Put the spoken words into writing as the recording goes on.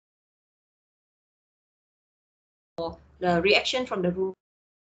the reaction from the rural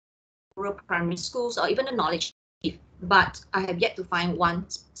primary schools or even the knowledge, but I have yet to find one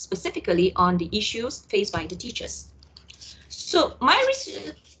specifically on the issues faced by the teachers. So my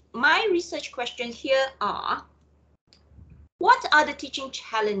research questions here are, what are the teaching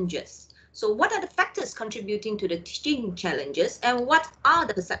challenges? So what are the factors contributing to the teaching challenges, and what are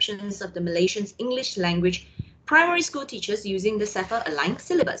the perceptions of the Malaysians English language primary school teachers using the SAFA aligned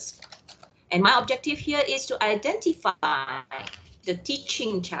syllabus? And my objective here is to identify the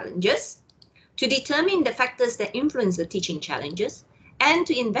teaching challenges, to determine the factors that influence the teaching challenges, and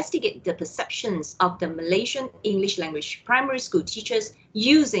to investigate the perceptions of the Malaysian English language primary school teachers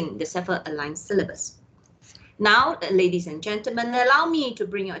using the SAFA aligned syllabus. Now, ladies and gentlemen, allow me to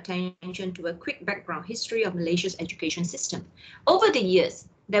bring your attention to a quick background history of Malaysia's education system. Over the years,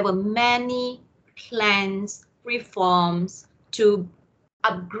 there were many plans, reforms to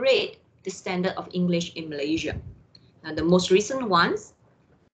upgrade the standard of English in Malaysia. Now, the most recent ones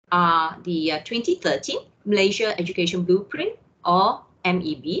are the 2013 Malaysia Education Blueprint, or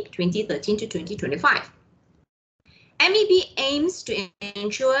MEB 2013 to 2025. MEB aims to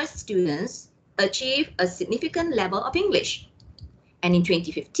ensure students achieve a significant level of English. And in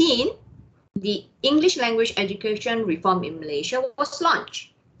 2015, the English language education reform in Malaysia was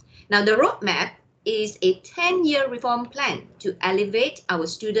launched. Now, the roadmap is a 10-year reform plan to elevate our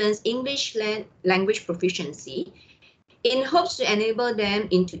students' English language proficiency in hopes to enable them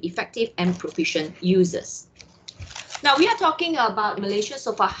into effective and proficient users. Now, we are talking about Malaysia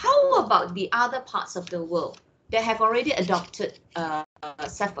so far. How about the other parts of the world that have already adopted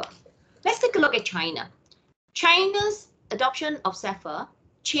SAFA? Let's take a look at China. China's adoption of SAFA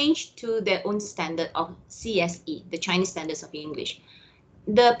changed to their own standard of CSE, the Chinese Standards of English.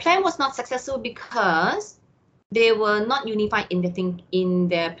 The plan was not successful because they were not unified in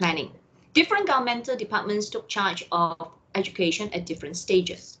their planning. Different governmental departments took charge of education at different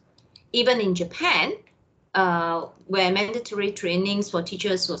stages. Even in Japan, where mandatory trainings for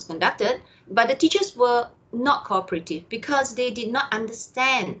teachers was conducted, but the teachers were not cooperative because they did not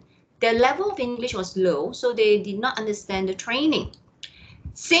understand. Their level of English was low, so they did not understand the training.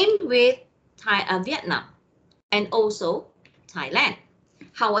 Same with Vietnam and also Thailand.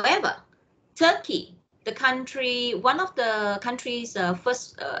 However, Turkey, the country, one of the countries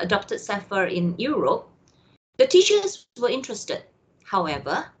first adopted SAFA in Europe, the teachers were interested.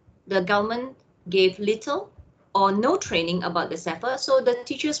 However, the government gave little or no training about the SAFA, so the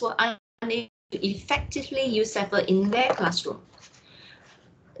teachers were unable to effectively use SAFA in their classroom.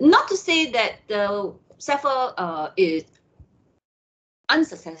 Not to say that the SAFA is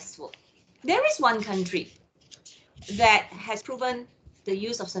unsuccessful. There is one country that has proven the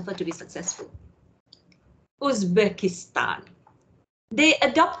use of SAFA to be successful. Uzbekistan. They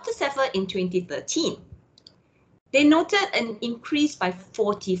adopted SAFA in 2013. They noted an increase by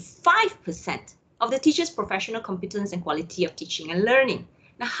 45% of the teachers' professional competence and quality of teaching and learning.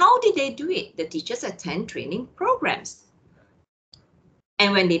 Now, how did they do it? The teachers attend training programs.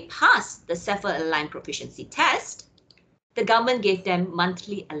 And when they passed the SAFA aligned proficiency test, the government gave them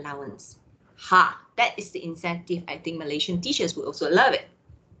monthly allowance. That is the incentive. I think Malaysian teachers would also love it.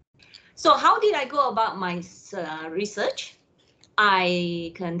 So how did I go about my research?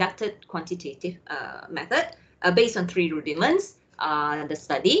 I conducted quantitative method based on 3 rudiments, the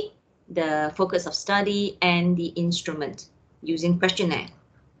study, the focus of study, and the instrument using questionnaire.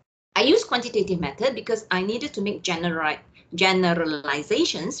 I used quantitative method because I needed to make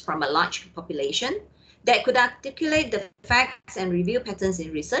generalizations from a large population that could articulate the facts and reveal patterns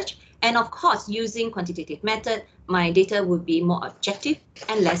in research. And of course, using quantitative method, my data would be more objective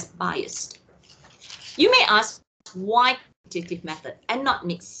and less biased. You may ask, why quantitative method and not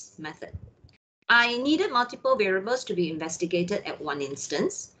mixed method? I needed multiple variables to be investigated at one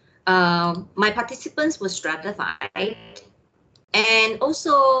instance. My participants were stratified, and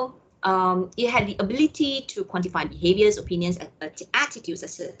also it had the ability to quantify behaviors, opinions, attitudes,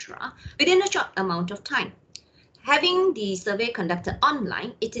 etc. within a short amount of time. Having the survey conducted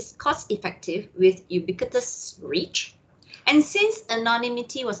online, it is cost-effective with ubiquitous reach. And since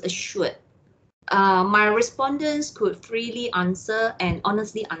anonymity was assured, my respondents could freely answer and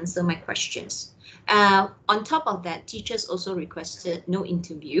honestly answer my questions. On top of that, teachers also requested no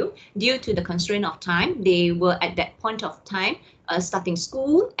interview due to the constraint of time. They were at that point of time starting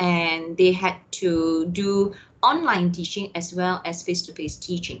school, and they had to do online teaching as well as face-to-face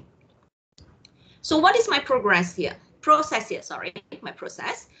teaching. So what is my process here? My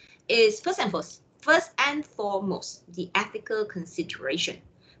process is first and foremost, the ethical consideration.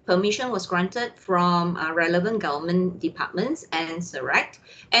 Permission was granted from relevant government departments and SERECT,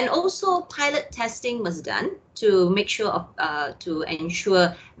 and also pilot testing was done to make sure of to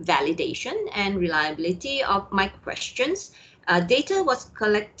ensure validation and reliability of my questions. Data was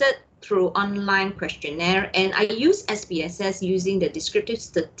collected through online questionnaire, and I use SPSS using the descriptive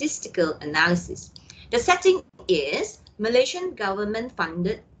statistical analysis. The setting is Malaysian government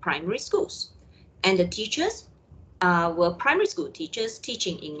funded primary schools, and the teachers were primary school teachers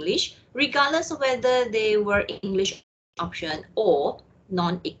teaching English, regardless of whether they were English option or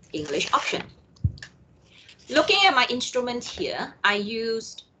non-English option. Looking at my instrument here, I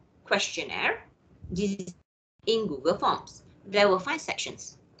used questionnaire in Google Forms. There were 5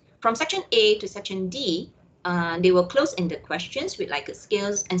 sections. From section A to section D, they were closed-ended questions with like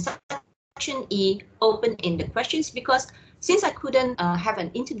scales, and section E open-ended questions because since I couldn't have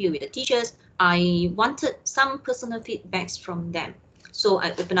an interview with the teachers, I wanted some personal feedbacks from them. So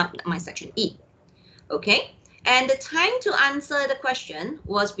I opened up my section E. Okay, and the time to answer the question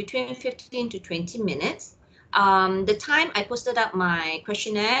was between 15 to 20 minutes. The time I posted up my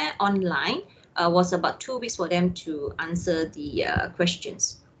questionnaire online was about 2 weeks for them to answer the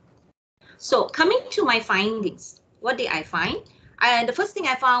questions. So coming to my findings, what did I find? The first thing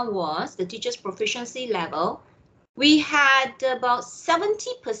I found was the teacher's proficiency level. We had about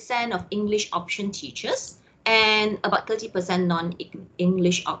 70% of English option teachers and about 30%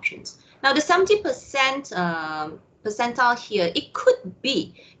 non-English options. Now the 70% percentile here, it could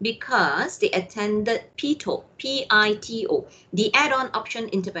be because they attended PITO, P-I-T-O, the add-on option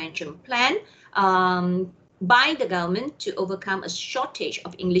intervention plan by the government to overcome a shortage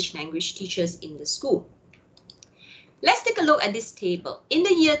of English language teachers in the school. Let's take a look at this table. In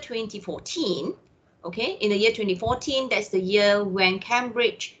the year 2014, okay, in the year 2014, that's the year when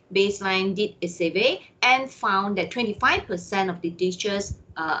Cambridge Baseline did a survey and found that 25% of the teachers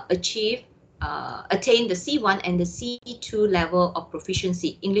attained the C1 and the C2 level of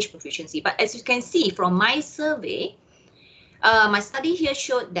proficiency, English proficiency. But as you can see from my survey, my study here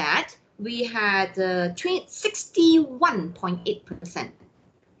showed that we had 61.8%.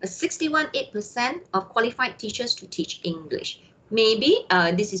 61.8% of qualified teachers to teach English. Maybe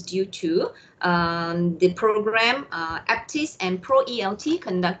this is due to the program APTIS and Pro-ELT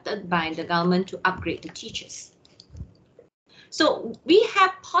conducted by the government to upgrade the teachers. So we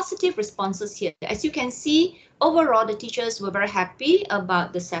have positive responses here. As you can see, overall, the teachers were very happy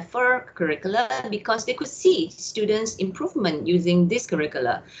about the SEFR curricula because they could see students' improvement using this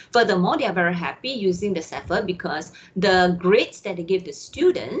curricula. Furthermore, they are very happy using the SEFR because the grades that they give the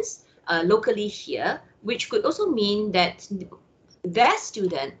students locally here, which could also mean that their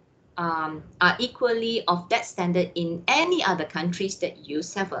students are equally of that standard in any other countries that use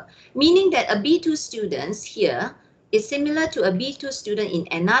SEFR, meaning that a B2 student here is similar to a B2 student in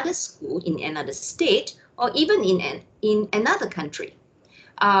another school, in another state, or even in another country.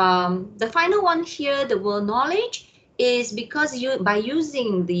 The final one here, the world knowledge, is because by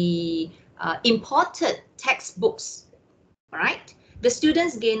using the imported textbooks, right, the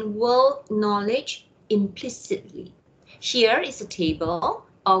students gain world knowledge implicitly. Here is a table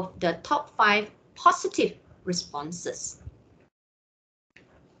of the top 5 positive responses.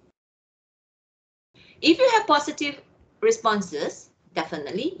 If you have positive responses,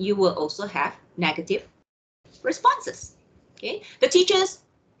 definitely you will also have negative responses. Okay, the teachers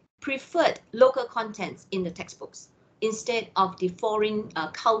preferred local contents in the textbooks instead of the foreign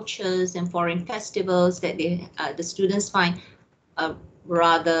cultures and foreign festivals that the students find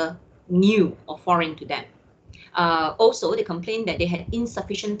rather new or foreign to them. Also, they complained that they had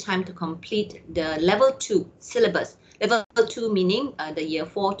insufficient time to complete the level 2 syllabus. Level 2 meaning the year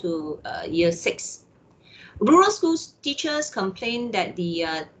 4 to year 6. Rural schools teachers complained that the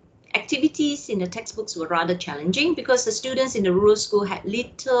activities in the textbooks were rather challenging because the students in the rural school had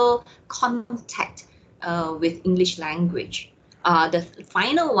little contact with English language. The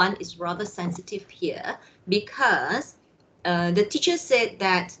final one is rather sensitive here because the teacher said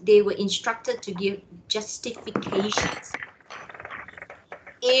that they were instructed to give justifications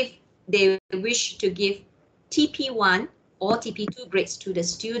if they wish to give TP1 or TP2 grades to the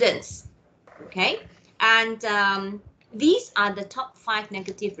students. Okay, and these are the top 5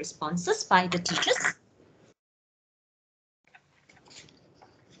 negative responses by the teachers.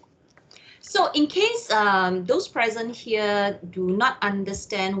 So in case those present here do not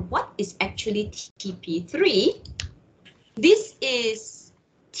understand what is actually TP3, this is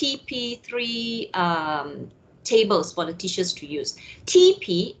TP3 tables for the teachers to use.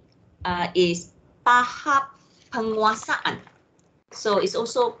 TP is tahap penguasaan. So it's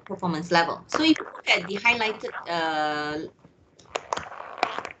also performance level. So if you look at the highlighted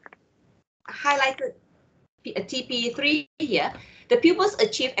highlighted TP3 here, the pupils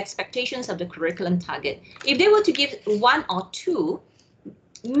achieve expectations of the curriculum target. If they were to give 1 or 2,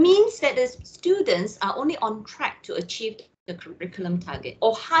 means that the students are only on track to achieve the curriculum target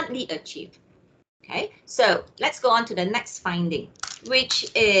or hardly achieve. Okay, so let's go on to the next finding,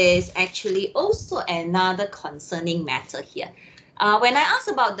 which is actually also another concerning matter here. When I ask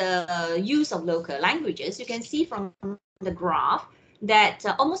about the use of local languages, you can see from the graph that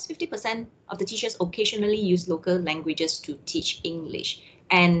almost 50% of the teachers occasionally use local languages to teach English,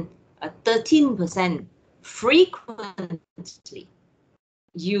 and 13% frequently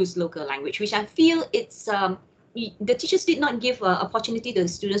use local language, which I feel it's the teachers did not give opportunity to the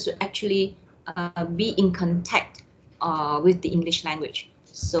students to actually be in contact with the English language.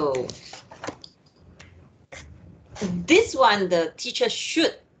 So this one, the teacher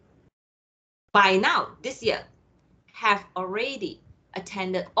should, by now, this year, have already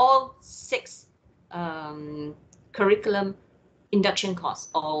attended all 6 curriculum induction course,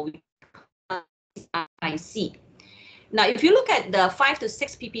 or IC. Now, if you look at the 5 to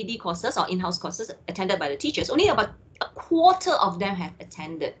 6 PPD courses or in-house courses attended by the teachers, only about a quarter of them have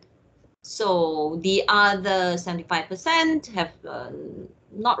attended. So the other 75% have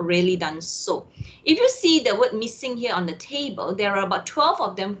not really done so. If you see the word missing here on the table, there are about 12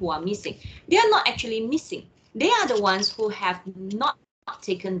 of them who are missing. They are not actually missing. They are the ones who have not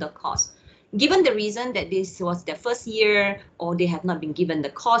taken the course, given the reason that this was their first year, or they have not been given the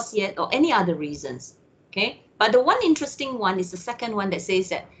course yet, or any other reasons. Okay, but the one interesting one is the second one that says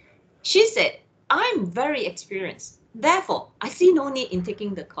that she said, I'm very experienced, therefore I see no need in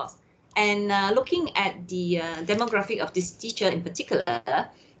taking the course. And looking at the demographic of this teacher in particular,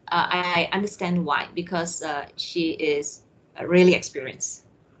 I understand why, because she is really experienced,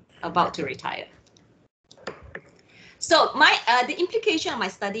 about to retire. So the implication of my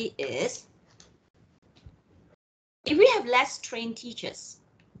study is, if we have less trained teachers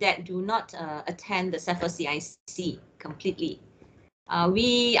that do not attend the CEFA CIC completely,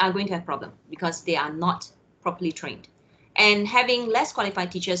 we are going to have a problem because they are not properly trained. And having less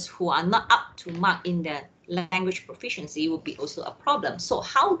qualified teachers who are not up to mark in their language proficiency will be also a problem. So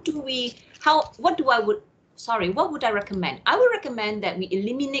what would I recommend? I would recommend that we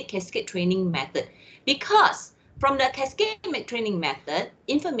eliminate cascade training method, because from the cascade training method,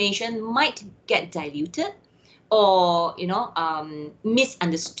 information might get diluted, or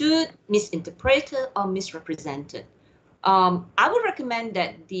misunderstood, misinterpreted, or misrepresented. I would recommend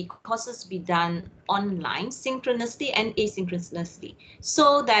that the courses be done online, synchronously and asynchronously,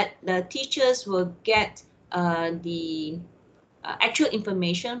 so that the teachers will get the actual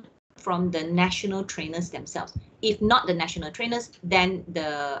information from the national trainers themselves. If not the national trainers, then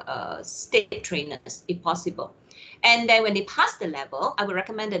the state trainers, if possible. And then when they pass the level, I would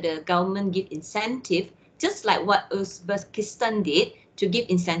recommend that the government give incentive, just like what Uzbekistan did, to give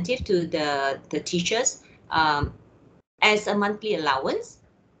incentive to the teachers as a monthly allowance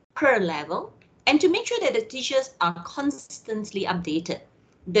per level, and to make sure that the teachers are constantly updated.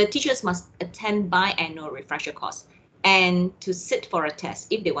 The teachers must attend biannual refresher course and to sit for a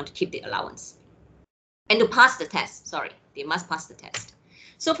test if they want to keep the allowance. And to pass the test, sorry, they must pass the test.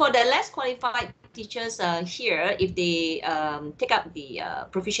 So for the less qualified teachers here, if they take up the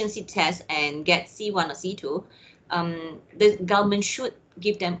proficiency test and get C1 or C2, the government should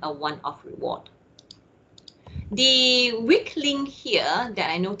give them a one-off reward. The weak link here that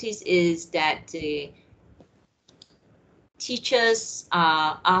I noticed is that teachers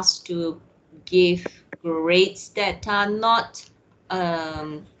are asked to give grades that are not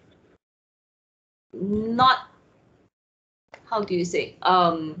how do you say,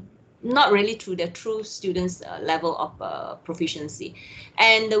 not really to the true students' level of proficiency.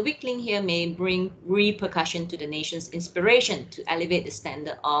 And the weak link here may bring repercussion to the nation's inspiration to elevate the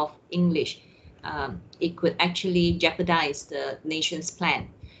standard of English. It could actually jeopardize the nation's plan.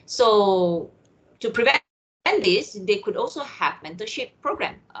 So to prevent this, they could also have mentorship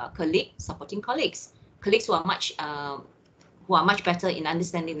program, supporting colleagues who are much better in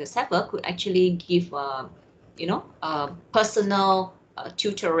understanding the CEFA could actually give personal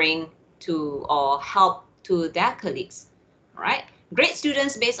tutoring to or help to their colleagues. All right. Grade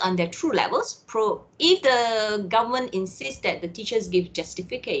students based on their true levels. If the government insists that the teachers give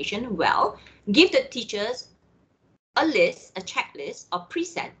justification, well, give the teachers a checklist of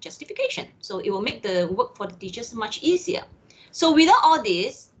preset justification. So it will make the work for the teachers much easier. So without all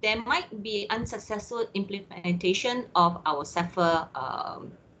this, there might be unsuccessful implementation of our CEFA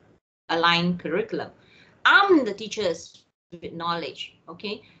aligned curriculum. Arm the teachers with knowledge.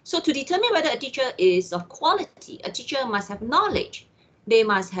 Okay, so to determine whether a teacher is of quality, a teacher must have knowledge. They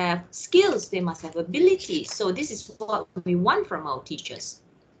must have skills, they must have ability. So this is what we want from our teachers.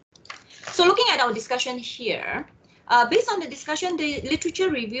 So looking at our discussion here, based on the discussion, the literature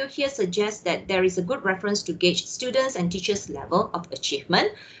review here suggests that there is a good reference to gauge students' and teachers' level of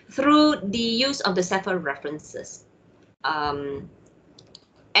achievement through the use of the SEFA references. And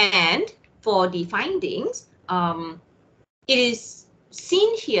for the findings, it is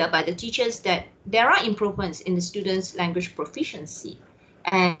seen here by the teachers that there are improvements in the students' language proficiency.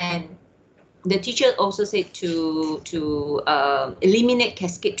 And the teacher also said to eliminate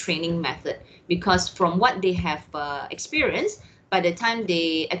cascade training method, because from what they have experienced, by the time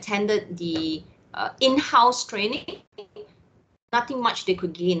they attended the in-house training, nothing much they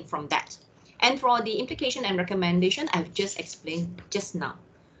could gain from that. And for the implication and recommendation, I've just explained just now.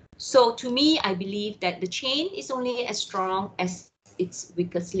 So to me, I believe that the chain is only as strong as its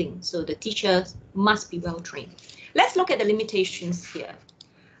weakest link. So the teachers must be well trained. Let's look at the limitations here.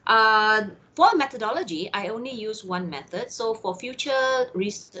 For methodology, I only use one method. So for future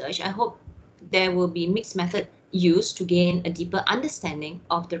research, I hope there will be mixed method used to gain a deeper understanding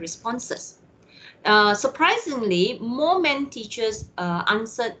of the responses. Surprisingly, more men teachers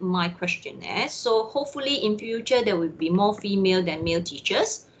answered my questionnaire. So hopefully in future, there will be more female than male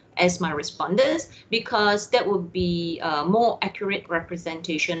teachers as my respondents, because that would be a more accurate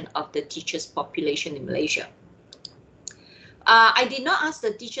representation of the teachers' population in Malaysia. I did not ask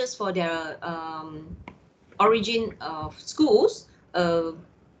the teachers for their origin of schools.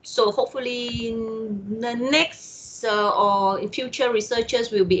 So hopefully the next or in future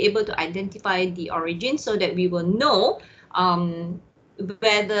researchers will be able to identify the origin, so that we will know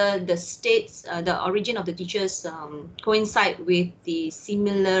whether the states, the origin of the teachers coincide with the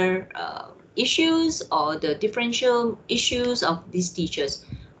similar issues or the differential issues of these teachers,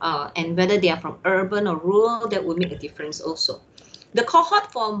 and whether they are from urban or rural. That will make a difference also. The cohort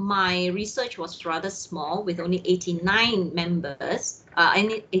for my research was rather small, with only 89 members,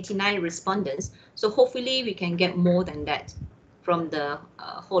 89 respondents. So hopefully we can get more than that from the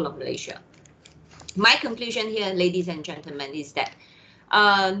whole of Malaysia. My conclusion here, ladies and gentlemen, is that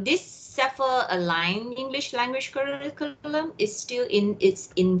this SEFA aligned English language curriculum is still in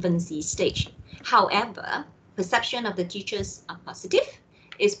its infancy stage. However, perception of the teachers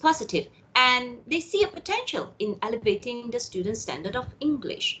is positive, and they see a potential in elevating the student standard of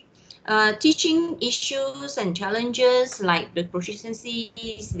English. Teaching issues and challenges like the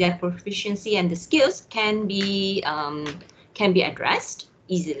their proficiency and the skills can be addressed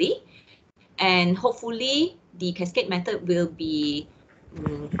easily, and hopefully the cascade method will be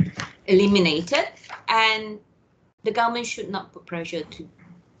eliminated, and the government should not put pressure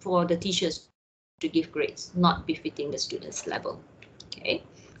for the teachers to give grades not befitting the students' level. Okay,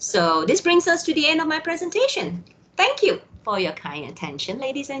 so this brings us to the end of my presentation. Thank you for your kind attention,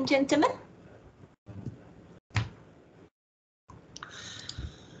 ladies and gentlemen.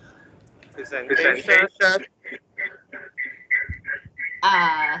 Presentation.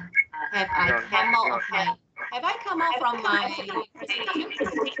 Have I come out from my presentation?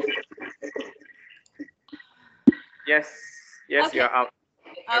 Yes, okay. You're out.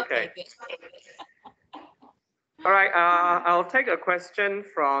 Okay. Good. All right, I'll take a question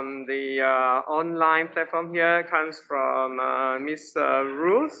from the online platform here. It comes from Miss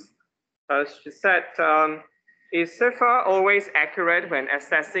Ruth. She said, is SEFA always accurate when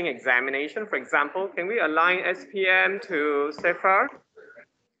assessing examination? For example, can we align SPM to SEFA?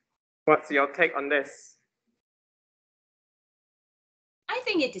 What's your take on this? I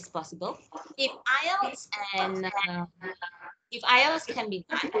think it is possible. If IELTS can be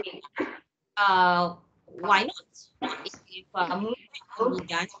done, why not? If movement can be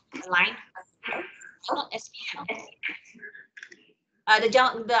done aligned, why not SPM? I feel the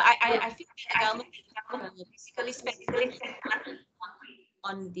government basically spending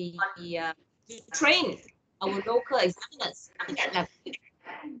on the to train our local examiners at that level.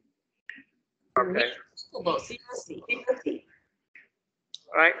 Okay. Seriously.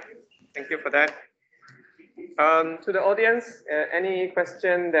 All right. Thank you for that. To the audience, any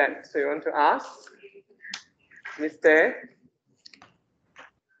question that you want to ask? Miss Day?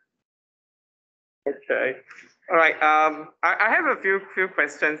 Okay. All right. I have a few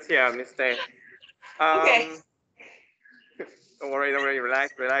questions here, Miss Day. Okay. Don't worry.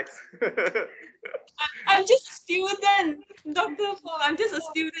 Relax. I'm just a student, Dr. Paul. I'm just a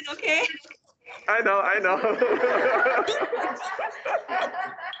student, okay? I know.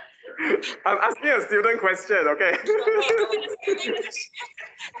 I'm asking a student question, okay?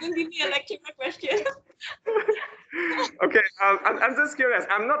 Don't give me a lecturer question. Okay, I'm just curious.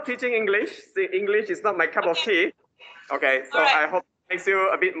 I'm not teaching English. See, English is not my cup of tea. Okay, so right. I hope makes you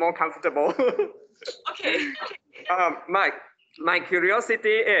a bit more comfortable. Okay. My curiosity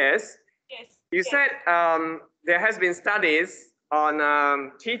is, Yes. you said there has been studies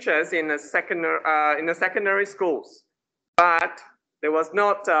on teachers in the secondary schools, but there was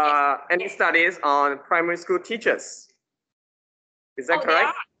not any studies on primary school teachers. Is that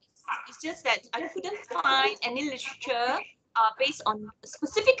correct? It's just that I couldn't find any literature based on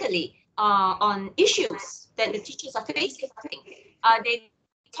specifically on issues that the teachers are facing. They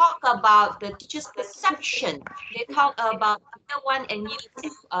talk about the teachers' perception. They talk about year 1 and year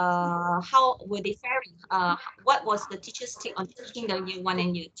 2. How were they faring? What was the teachers' take on teaching the year 1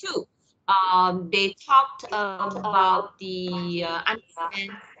 and year 2? They talked about the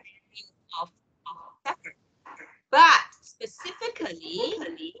understanding of effort. But specifically,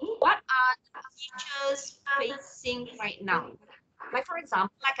 what are the teachers facing right now? Like, for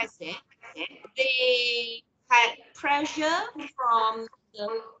example, like I said, they had pressure from the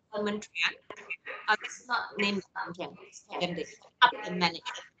parliamentarian. This is not named parliamentarian, it's called them the upper management,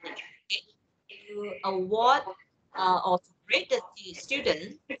 okay, to award or to grade the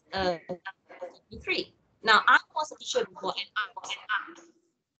students 3. Now, I was a teacher before, and I was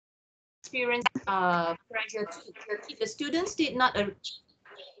experienced pressure too. If the students did not achieve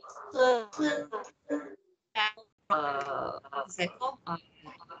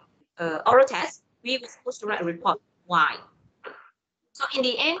oral test, we were supposed to write a report. Why? So in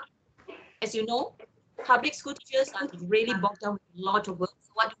the end, as you know, public school teachers are really bogged down with a lot of work.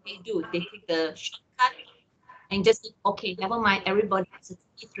 So what do? They take the shortcut and just think, okay, never mind, everybody has a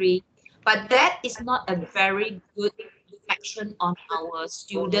 23. But that is not a very good reflection on our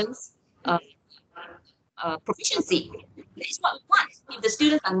students' proficiency. That is what we want. If the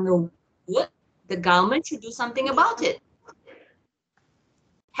students are no good, the government should do something about it.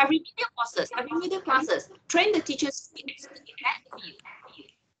 Have remedial classes, train the teachers to be prepared for you.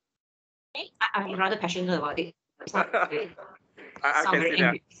 Okay? I'm rather passionate about it. I can see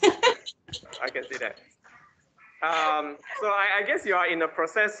that. I can see that. So I guess you are in the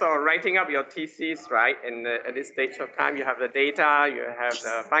process of writing up your thesis, right? At this stage of time, you have the data, you have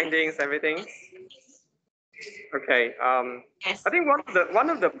the findings, everything. Okay. Yes. I think one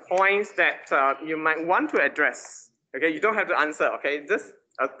of the points that you might want to address. Okay, you don't have to answer. Okay, just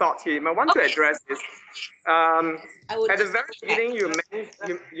a thought here. You might want to address is at the very beginning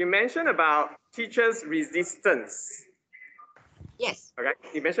you mentioned about teachers' resistance. Yes. Okay,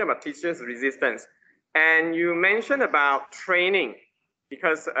 you mentioned about teachers' resistance, and you mentioned about training,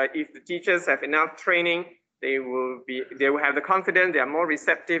 because if the teachers have enough training, they will have the confidence. They are more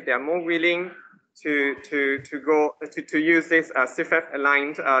receptive. They are more willing to use this CFF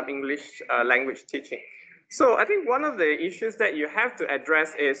aligned English language teaching. So I think one of the issues that you have to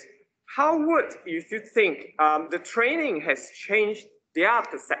address is how would you think the training has changed their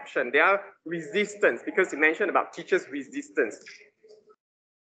perception, their resistance, because you mentioned about teachers' resistance.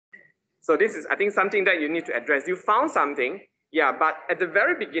 So this is, I think, something that you need to address. You found something, yeah, but at the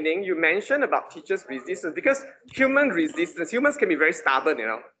very beginning, you mentioned about teachers' resistance, because humans can be very stubborn, you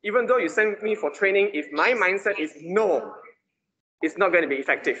know. Even though you send me for training, if my mindset is no, it's not going to be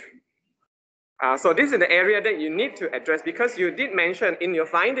effective. So this is the area that you need to address, because you did mention in your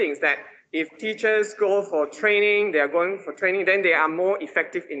findings that if teachers go for training, they are going for training, then they are more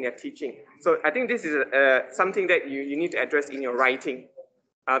effective in their teaching. So I think this is something that you need to address in your writing,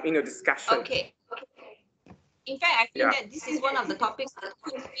 in your discussion. Okay. In fact, I think that this is one of the topics that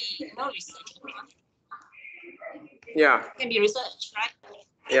could be researched upon. Yeah. Can be researched, right?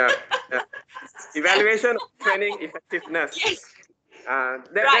 Yeah. Evaluation of training effectiveness. Yes.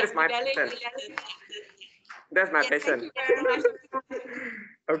 That is my passion. That's my passion. Thank you very much.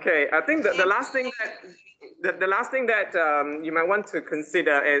 Okay, I think the last thing that you might want to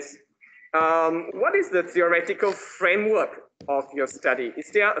consider is what is the theoretical framework of your study?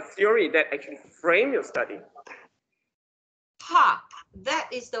 Is there a theory that actually frame your study? That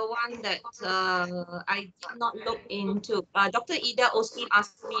is the one that I did not look into. Dr. Ida also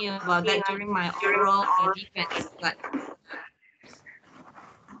asked me about that during my oral defense, but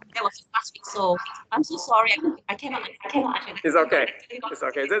that was last week, so I'm so sorry. I cannot. It's okay. It's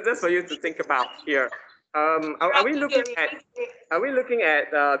okay. Just for you to think about here. Are we looking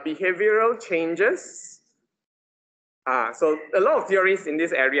at behavioral changes? So a lot of theories in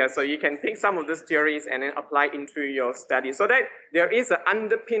this area. So you can pick some of these theories and then apply into your study, so that there is an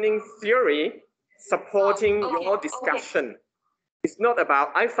underpinning theory supporting your discussion. It's not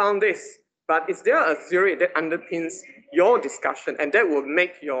about I found this, but is there a theory that underpins your discussion, and that will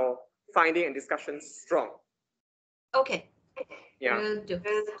make your finding and discussion strong? Okay. Yeah. Will do.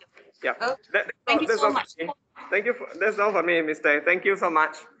 Yeah. Okay. Thank you that's so all for much. me. Thank you. That's all for me, Mr. Thank you so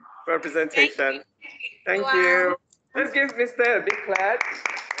much for your presentation. Thank you. Let's give Mr. a big clap.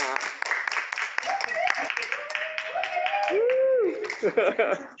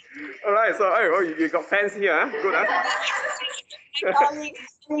 All right. So, oh, you got fans here. Huh? Good. Huh? My colleagues,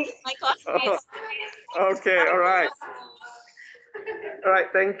 my classmates. Okay. All right. All right.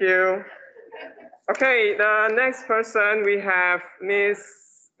 Thank you. Okay. The next person we have Miss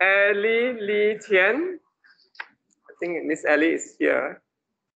Ellie Lee Tian. I think Miss Ellie is here.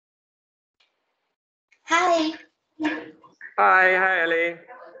 Hi. Hi, Ellie.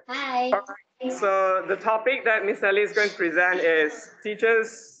 Hi. So the topic that Miss Ellie is going to present is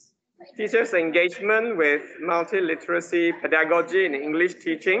teachers engagement with multiliteracy pedagogy in English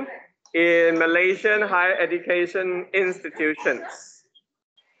teaching in Malaysian higher education institutions.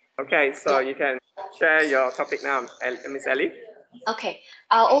 Okay, so you can share your topic now, Miss Ellie. Okay,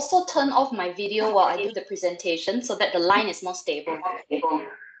 I'll also turn off my video while I do the presentation so that the line is more stable.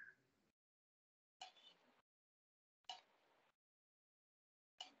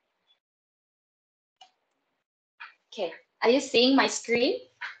 Okay, are you seeing my screen?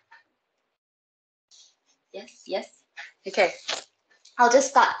 Yes, yes. Okay, I'll just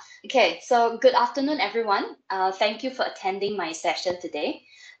start. Okay, so good afternoon, everyone. Thank you for attending my session today.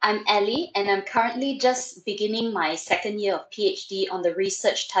 I'm Ellie, and I'm currently just beginning my second year of PhD on the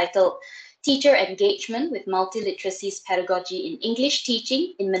research titled Teacher Engagement with Multiliteracy's Pedagogy in English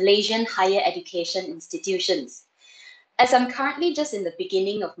Teaching in Malaysian Higher Education Institutions. As I'm currently just in the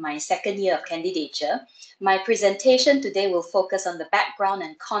beginning of my second year of candidature, my presentation today will focus on the background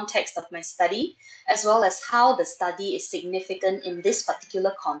and context of my study, as well as how the study is significant in this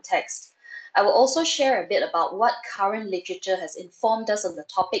particular context. I will also share a bit about what current literature has informed us on the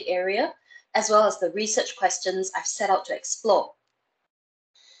topic area, as well as the research questions I've set out to explore.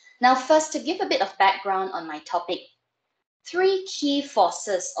 Now, first, to give a bit of background on my topic, 3 key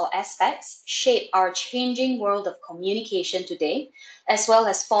forces or aspects shape our changing world of communication today, as well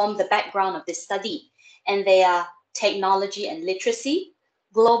as form the background of this study. And they are technology and literacy,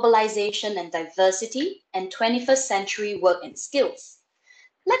 globalization and diversity, and 21st century work and skills.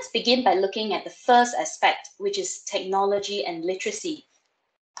 Let's begin by looking at the first aspect, which is technology and literacy.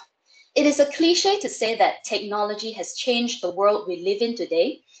 It is a cliche to say that technology has changed the world we live in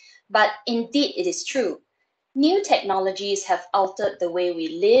today, but indeed it is true. New technologies have altered the way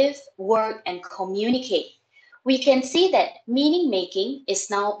we live, work, and communicate. We can see that meaning making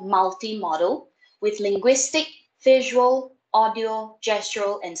is now multimodal, with linguistic, visual, audio,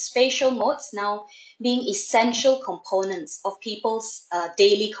 gestural, and spatial modes now being essential components of people's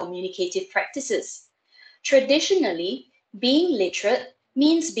daily communicative practices. Traditionally, being literate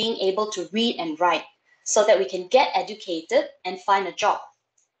means being able to read and write so that we can get educated and find a job.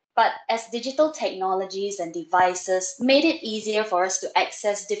 But as digital technologies and devices made it easier for us to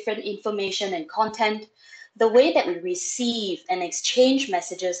access different information and content, the way that we receive and exchange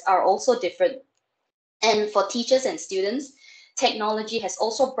messages are also different. And for teachers and students, technology has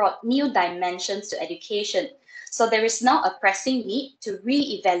also brought new dimensions to education. So there is now a pressing need to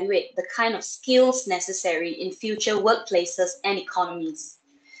re-evaluate the kind of skills necessary in future workplaces and economies.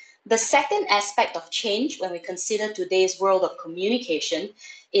 The second aspect of change when we consider today's world of communication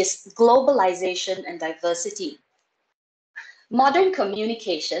is globalization and diversity. Modern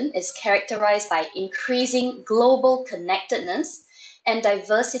communication is characterized by increasing global connectedness and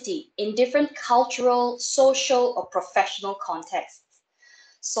diversity in different cultural, social, or professional contexts.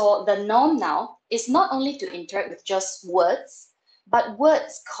 So the norm now is not only to interact with just words, but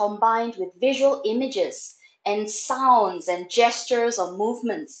words combined with visual images and sounds and gestures or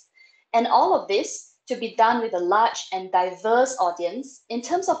movements. And all of this to be done with a large and diverse audience in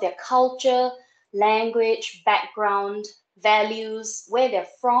terms of their culture, language, background, values, where they're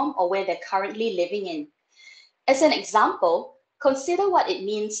from, or where they're currently living in. As an example, consider what it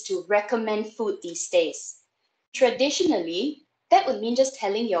means to recommend food these days. Traditionally, that would mean just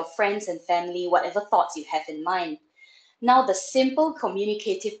telling your friends and family whatever thoughts you have in mind. Now, the simple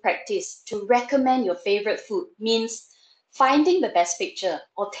communicative practice to recommend your favorite food means finding the best picture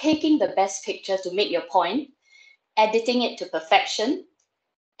or taking the best picture to make your point, editing it to perfection,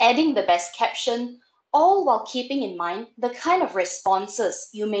 adding the best caption, all while keeping in mind the kind of responses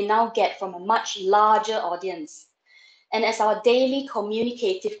you may now get from a much larger audience. And as our daily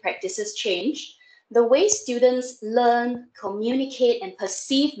communicative practices change, the way students learn, communicate, and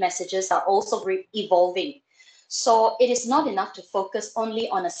perceive messages are also evolving. So it is not enough to focus only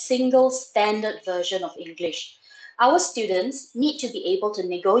on a single standard version of English. Our students need to be able to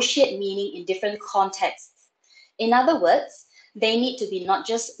negotiate meaning in different contexts. In other words, They need to be not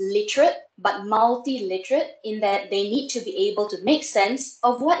just literate, but multi-literate, in that they need to be able to make sense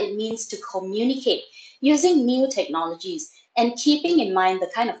of what it means to communicate using new technologies and keeping in mind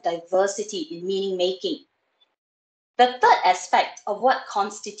the kind of diversity in meaning making. The third aspect of what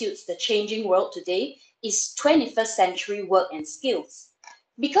constitutes the changing world today is 21st century work and skills.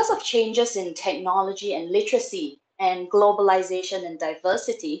 Because of changes in technology and literacy and globalization and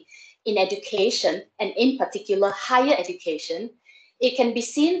diversity in education, and in particular higher education, it can be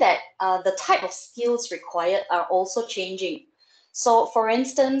seen that the type of skills required are also changing. So for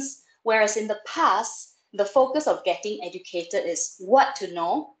instance, whereas in the past, the focus of getting educated is what to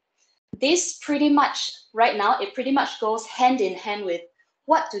know, this pretty much, right now, it pretty much goes hand in hand with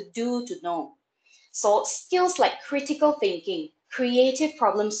what to do to know. So skills like critical thinking, creative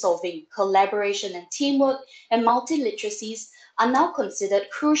problem solving, collaboration and teamwork, and multiliteracies are now considered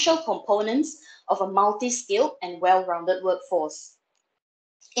crucial components of a multi-skilled and well-rounded workforce.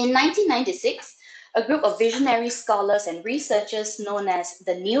 In 1996, a group of visionary scholars and researchers known as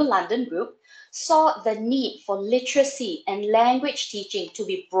the New London Group saw the need for literacy and language teaching to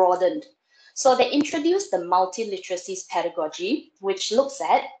be broadened. So they introduced the multiliteracies pedagogy, which looks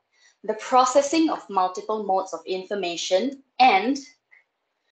at the processing of multiple modes of information and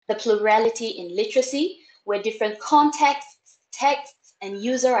the plurality in literacy, where different contexts, texts, and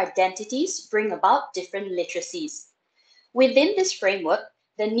user identities bring about different literacies. Within this framework,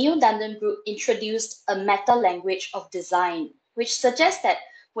 the New London Group introduced a meta-language of design, which suggests that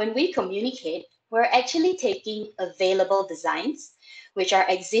when we communicate, we're actually taking available designs, which are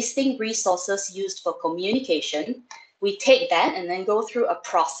existing resources used for communication. We take that and then go through a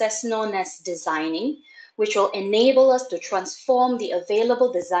process known as designing, which will enable us to transform the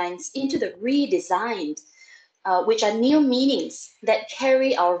available designs into the redesigned, which are new meanings that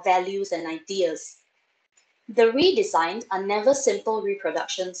carry our values and ideas. The redesigned are never simple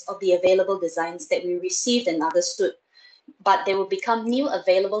reproductions of the available designs that we received and understood, but they will become new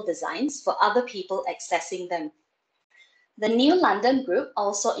available designs for other people accessing them. The New London Group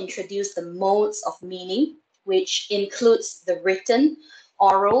also introduced the modes of meaning, which includes the written,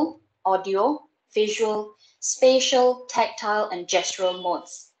 oral, audio, visual, spatial, tactile, and gestural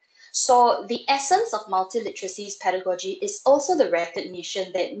modes. So the essence of multiliteracies pedagogy is also the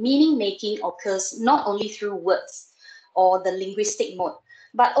recognition that meaning making occurs not only through words or the linguistic mode,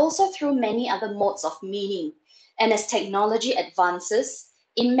 but also through many other modes of meaning. And as technology advances,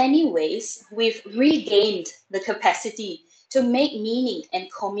 in many ways, we've regained the capacity to make meaning and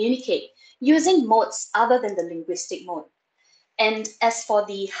communicate using modes other than the linguistic mode. And as for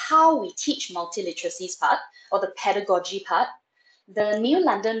the how we teach multiliteracies part, or the pedagogy part, the New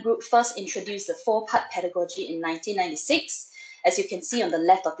London Group first introduced the 4-part pedagogy in 1996, as you can see on the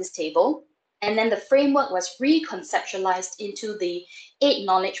left of this table. And then the framework was reconceptualized into the 8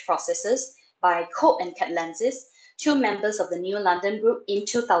 knowledge processes by Cope and Catlensis, 2 members of the New London Group, in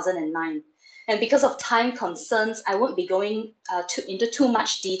 2009. And because of time concerns, I won't be going into too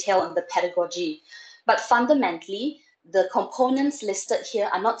much detail on the pedagogy. But fundamentally, the components listed here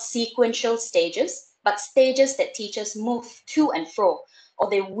are not sequential stages, but stages that teachers move to and fro, or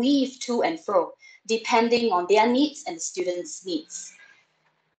they weave to and fro, depending on their needs and the students' needs.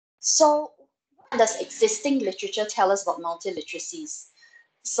 So what does existing literature tell us about multiliteracies?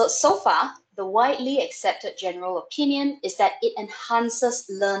 So far, the widely accepted general opinion is that it enhances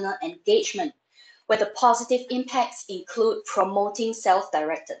learner engagement, where the positive impacts include promoting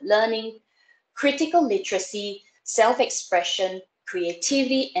self-directed learning, critical literacy, self-expression,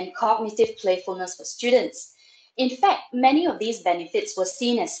 creativity, and cognitive playfulness for students. In fact, many of these benefits were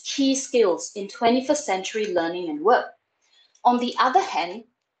seen as key skills in 21st century learning and work. On the other hand,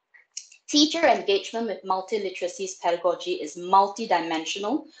 teacher engagement with multiliteracies pedagogy is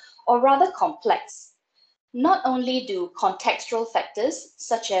multidimensional, or rather complex. Not only do contextual factors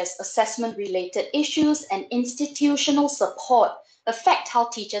such as assessment-related issues and institutional support affect how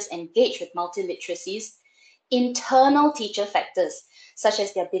teachers engage with multiliteracies, internal teacher factors such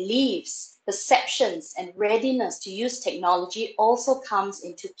as their beliefs, perceptions, and readiness to use technology also comes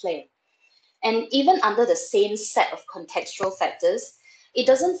into play. And even under the same set of contextual factors, it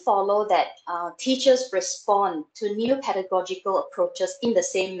doesn't follow that teachers respond to new pedagogical approaches in the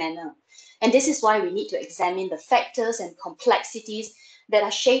same manner. And this is why we need to examine the factors and complexities that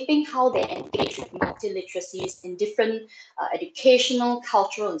are shaping how they engage with multiliteracies in different educational,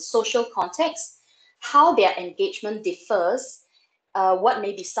 cultural, and social contexts, how their engagement differs, what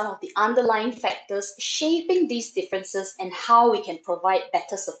may be some of the underlying factors shaping these differences, and how we can provide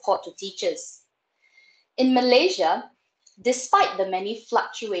better support to teachers. In Malaysia, despite the many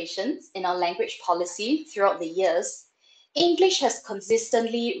fluctuations in our language policy throughout the years, English has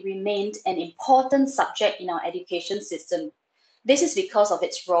consistently remained an important subject in our education system. This is because of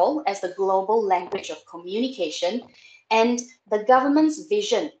its role as the global language of communication and the government's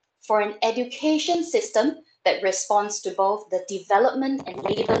vision for an education system that responds to both the development and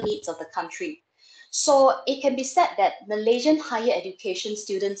labor needs of the country. So it can be said that Malaysian higher education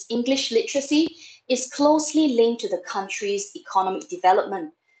students' English literacy is closely linked to the country's economic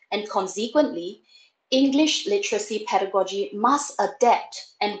development, and consequently, English literacy pedagogy must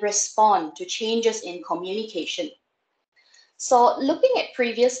adapt and respond to changes in communication. So looking at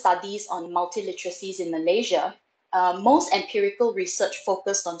previous studies on multiliteracies in Malaysia, most empirical research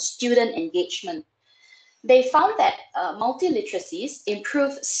focused on student engagement. They found that multiliteracies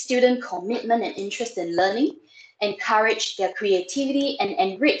improve student commitment and interest in learning, encourage their creativity, and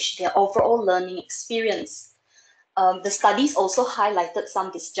enrich their overall learning experience. The studies also highlighted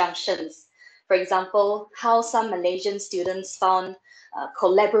some disjunctions. For example, how some Malaysian students found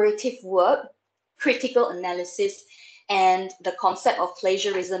collaborative work, critical analysis, and the concept of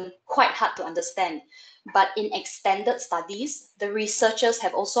plagiarism quite hard to understand. But in extended studies, the researchers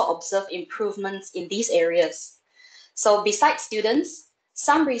have also observed improvements in these areas. So besides students,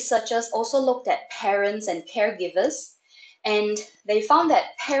 some researchers also looked at parents and caregivers, and they found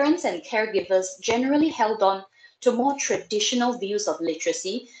that parents and caregivers generally held on to more traditional views of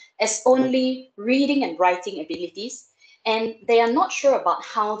literacy as only reading and writing abilities, and they are not sure about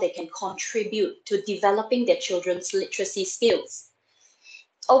how they can contribute to developing their children's literacy skills.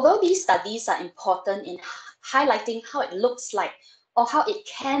 Although these studies are important in highlighting how it looks like or how it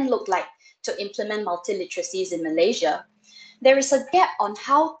can look like to implement multiliteracies in Malaysia, there is a gap on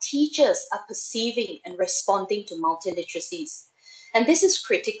how teachers are perceiving and responding to multiliteracies. And this is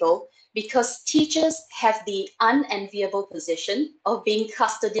critical because teachers have the unenviable position of being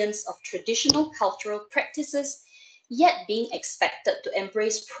custodians of traditional cultural practices, yet being expected to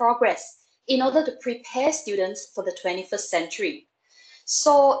embrace progress in order to prepare students for the 21st century.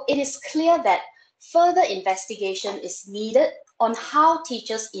 So it is clear that further investigation is needed on how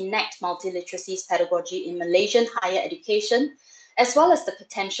teachers enact multiliteracies pedagogy in Malaysian higher education, as well as the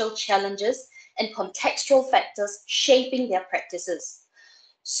potential challenges and contextual factors shaping their practices.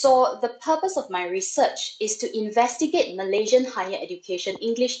 So the purpose of my research is to investigate Malaysian higher education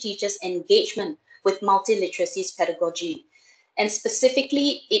English teachers' engagement with multiliteracies pedagogy. And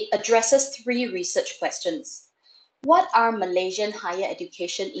specifically, it addresses three research questions. What are Malaysian higher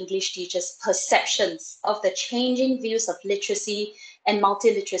education English teachers' perceptions of the changing views of literacy and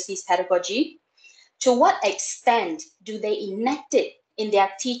multiliteracies pedagogy? To what extent do they enact it in their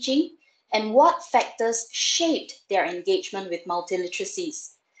teaching, and what factors shaped their engagement with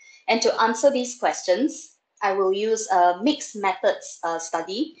multiliteracies? And to answer these questions, I will use a mixed methods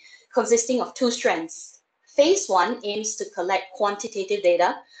study consisting of two strands. Phase 1 aims to collect quantitative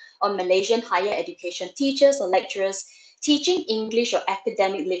data on Malaysian higher education teachers or lecturers teaching English or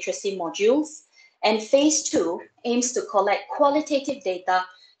academic literacy modules. And phase 2 aims to collect qualitative data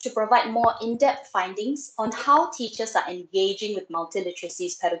to provide more in-depth findings on how teachers are engaging with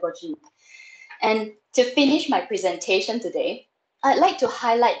multiliteracies pedagogy. And to finish my presentation today, I'd like to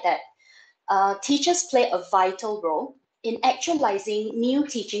highlight that teachers play a vital role in actualizing new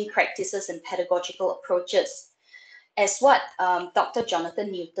teaching practices and pedagogical approaches. As what Dr.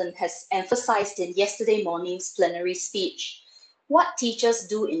 Jonathan Newton has emphasized in yesterday morning's plenary speech, what teachers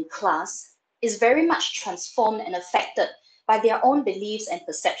do in class is very much transformed and affected by their own beliefs and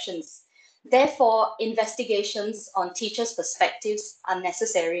perceptions. Therefore, investigations on teachers' perspectives are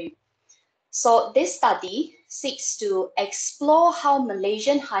necessary. So this study seeks to explore how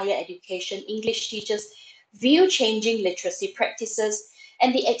Malaysian higher education English teachers view changing literacy practices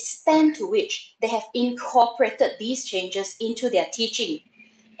and the extent to which they have incorporated these changes into their teaching.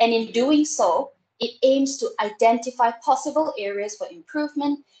 And in doing so, it aims to identify possible areas for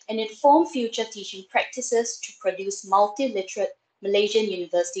improvement and inform future teaching practices to produce multiliterate Malaysian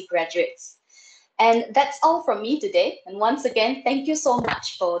university graduates. And that's all from me today. And once again, thank you so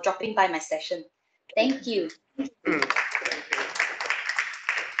much for dropping by my session. Thank you.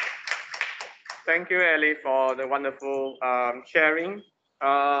 Thank you, Ellie, for the wonderful sharing.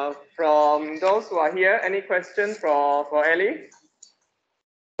 From those who are here, any questions for Ellie?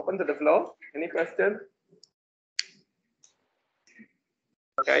 Open to the floor. Any questions?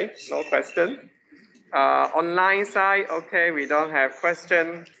 Okay, no question. Online side, okay, we don't have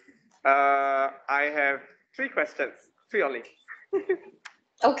question. I have three questions, three only.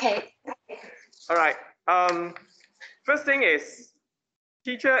 Okay. All right. First thing is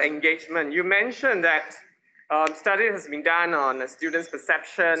teacher engagement. You mentioned that study has been done on students'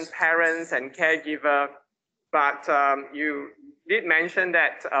 perception, parents, and caregiver. but you did mention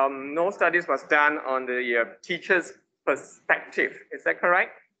that no studies was done on the teacher's perspective. Is that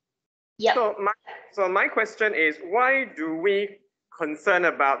correct? Yeah. So my question is, why do we concern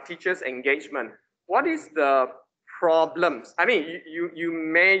about teachers' engagement? What is the problems? I mean, you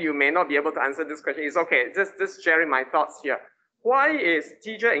may not be able to answer this question. It's okay. Just sharing my thoughts here. Why is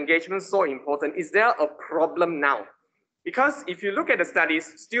teacher engagement so important? Is there a problem now? Because if you look at the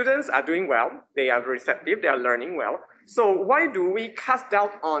studies, students are doing well. They are receptive. They are learning well. So why do we cast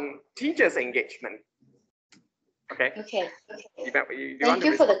doubt on teachers' engagement? Okay. Okay. You Thank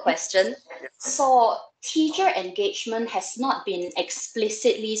you for the question. Yeah. So teacher engagement has not been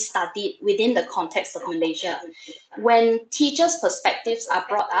explicitly studied within the context of Malaysia. When teachers' perspectives are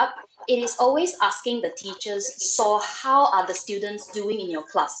brought up, it is always asking the teachers, so how are the students doing in your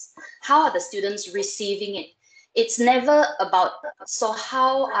class? How are the students receiving it? It's never about, so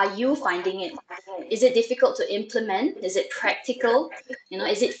how are you finding it? Is it difficult to implement? Is it practical?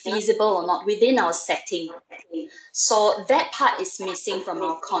 Is it feasible or not within our setting? So that part is missing from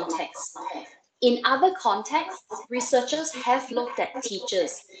our context. In other contexts, researchers have looked at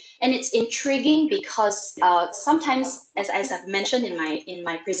teachers, and it's intriguing because sometimes, as I've mentioned in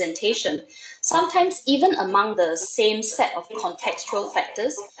my presentation, sometimes even among the same set of contextual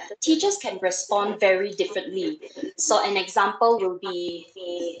factors, teachers can respond very differently. So an example will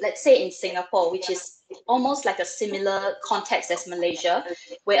be, let's say in Singapore, which is almost like a similar context as Malaysia,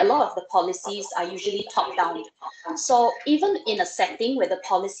 where a lot of the policies are usually top-down. So even in a setting where the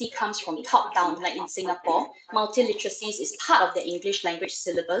policy comes from top-down, like in Singapore, multiliteracies is part of the English language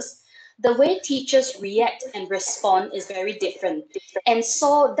syllabus, the way teachers react and respond is very different. And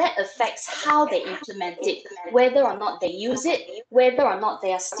so that affects how they implement it, whether or not they use it, whether or not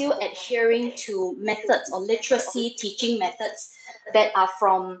they are still adhering to methods or literacy teaching methods that are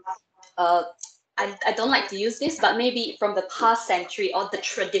from, I don't like to use this, but maybe from the past century or the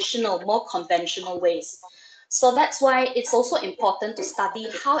traditional, more conventional ways. So that's why it's also important to study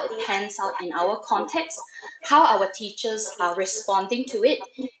how it pans out in our context, how our teachers are responding to it,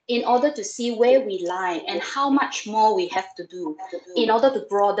 in order to see where we lie and how much more we have to do in order to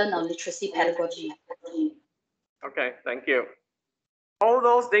broaden our literacy pedagogy. Okay, thank you. All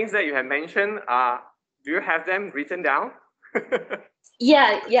those things that you have mentioned, do you have them written down?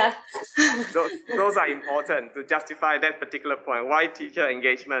 Yeah. those are important to justify that particular point. Why teacher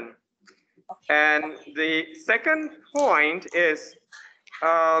engagement? And the second point is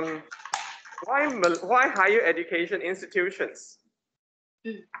why higher education institutions?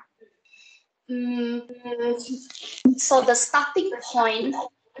 So the starting point,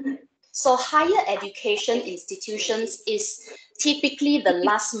 so higher education institutions is typically the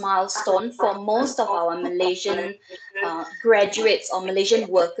last milestone for most of our Malaysian graduates or Malaysian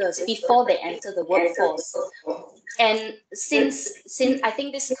workers before they enter the workforce. And since I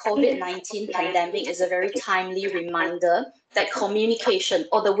think this COVID-19 pandemic is a very timely reminder that communication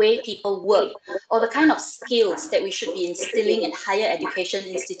or the way people work or the kind of skills that we should be instilling in higher education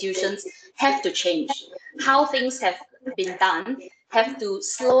institutions have to change. How things have been done have to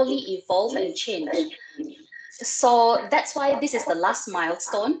slowly evolve and change. So that's why this is the last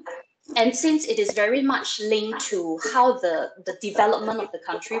milestone. And since it is very much linked to how the development of the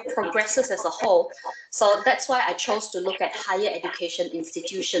country progresses as a whole, so that's why I chose to look at higher education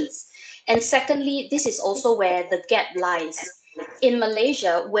institutions. And secondly, this is also where the gap lies. In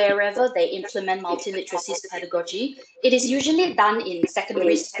Malaysia, wherever they implement multiliteracy pedagogy, it is usually done in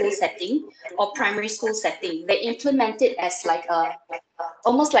secondary school setting or primary school setting. They implement it as like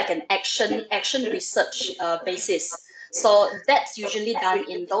almost like an action research basis. So that's usually done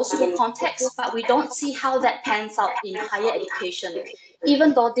in those two contexts, but we don't see how that pans out in higher education,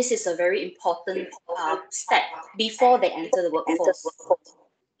 even though this is a very important step before they enter the workforce.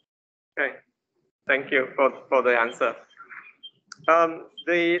 Okay, thank you for the answer.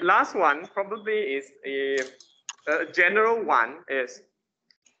 The last one probably is a general one is,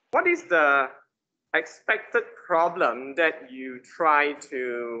 what is the expected problem that you try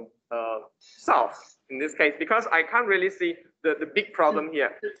to solve in this case? Because I can't really see the big problem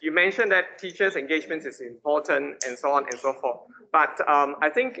here. You mentioned that teachers' engagement is important and so on and so forth. But I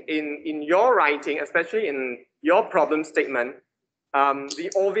think in your writing, especially in your problem statement, the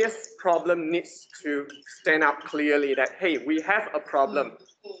obvious problem needs to stand out clearly that, hey, we have a problem.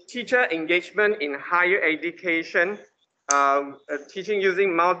 Teacher engagement in higher education, teaching using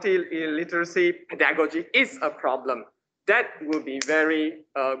multiliteracy pedagogy is a problem. That will be very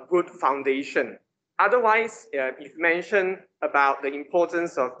good foundation. Otherwise, you've mentioned about the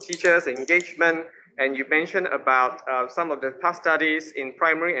importance of teachers' engagement, and you mentioned about some of the past studies in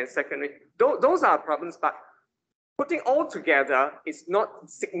primary and secondary. Those are problems, but putting all together is not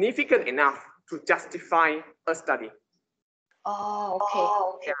significant enough to justify a study.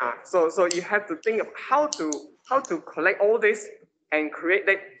 Oh, okay. Yeah, so you have to think of how to collect all this and create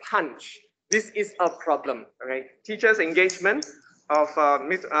that punch. This is a problem. Okay, teachers' engagement of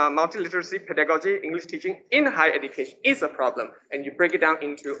multiliteracy pedagogy, English teaching in higher education is a problem, and you break it down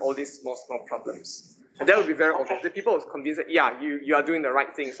into all these small problems. And that will be very obvious. The people will convince that, yeah, you are doing the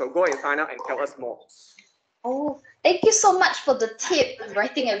right thing. So go and find out and tell us more. Oh, thank you so much for the tip. I'm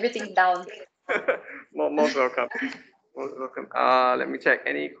writing everything down. Most welcome. Most welcome. Let me check.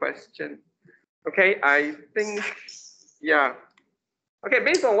 Any question? Okay, I think, yeah. Okay,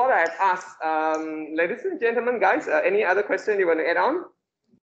 based on what I have asked, ladies and gentlemen, guys, any other question you want to add on?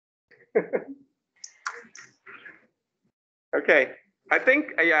 Okay, I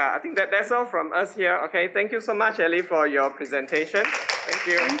think, yeah, I think that's all from us here. Okay, thank you so much, Ellie, for your presentation. Thank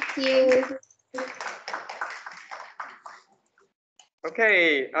you. Thank you.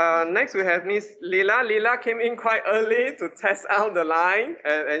 Okay, next we have Miss Lila. Lila came in quite early to test out the line,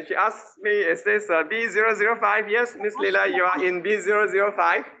 and she asked me, is this B005? Yes, Miss Lila, you are in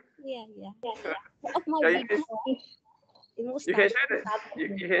B005. Yeah. Of my Yeah, you can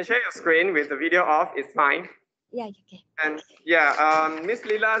share your screen with the video off. It's fine. Yeah, okay. And yeah, Miss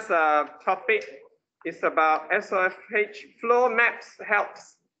Lila's topic is about SOFH flow maps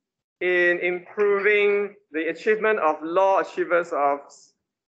helps in improving the achievement of law achievers of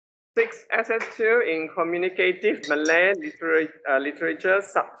 6 SS2 in communicative Malay literature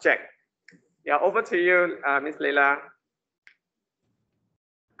subject. Yeah, over to you, Miss Lila.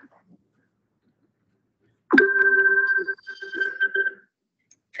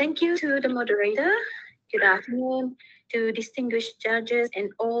 Thank you to the moderator. Good afternoon to distinguished judges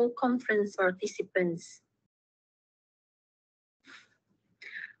and all conference participants.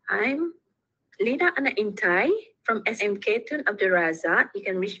 I'm Lila Ana Intai from SMK Tun Abdul Razak. You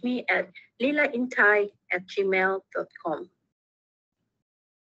can reach me at lilaintai@gmail.com.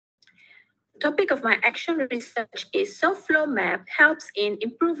 The topic of my action research is Soft-Flow Map helps in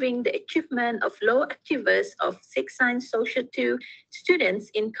improving the achievement of low achievers of 6 Science Social 2 students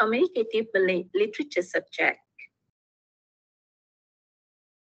in communicative Malay literature subject.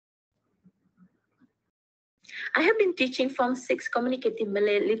 I have been teaching Form 6 communicative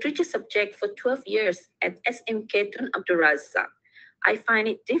Malay literature subject for 12 years at SMK Tun Abdul Razak. I find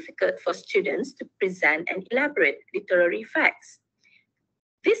it difficult for students to present and elaborate literary facts.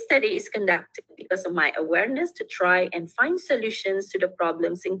 This study is conducted because of my awareness to try and find solutions to the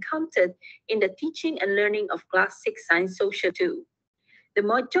problems encountered in the teaching and learning of Class 6 Science Social 2. The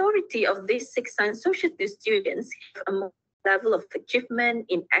majority of these 6 Science Social 2 students have a level of achievement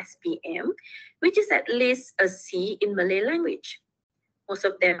in SPM, which is at least a C in Malay language. Most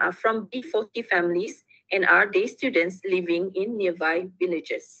of them are from B40 families and are day students living in nearby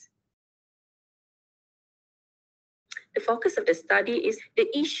villages. The focus of the study is the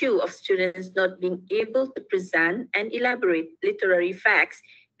issue of students not being able to present and elaborate literary facts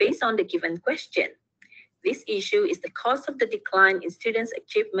based on the given question. This issue is the cause of the decline in students'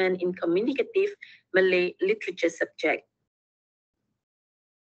 achievement in communicative Malay literature subject.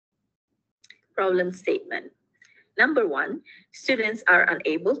 Problem statement. Number 1, students are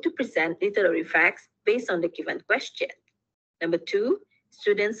unable to present literary facts based on the given question. Number 2,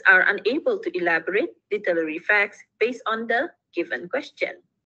 students are unable to elaborate literary facts based on the given question.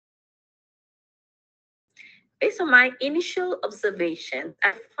 Based on my initial observation,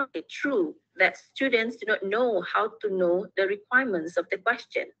 I find it true that students do not know how to know the requirements of the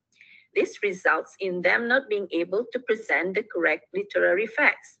question. This results in them not being able to present the correct literary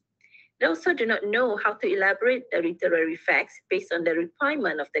facts. They also do not know how to elaborate the literary facts based on the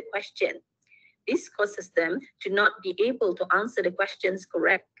requirement of the question. This causes them to not be able to answer the questions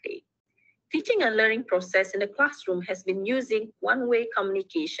correctly. Teaching and learning process in the classroom has been using one-way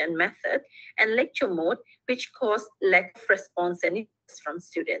communication method and lecture mode, which cause lack of response and interest from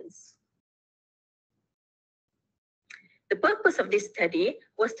students. The purpose of this study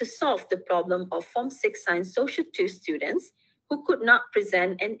was to solve the problem of Form 6 Science Social 2 students who could not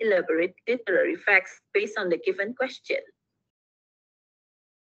present and elaborate literary facts based on the given question.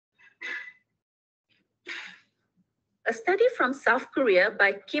 A study from South Korea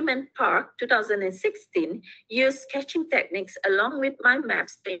by Kim and Park, 2016, used sketching techniques along with mind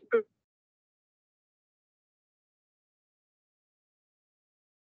maps to improve.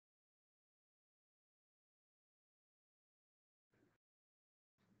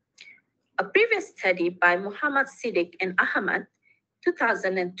 A previous study by Muhammad Siddiq and Ahmad,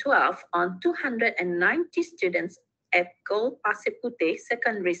 2012, on 290 students at Gol Pasir Putih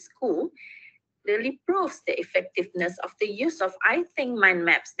Secondary School clearly proves the effectiveness of the use of I Think mind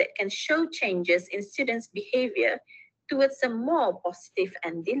maps that can show changes in students' behavior towards a more positive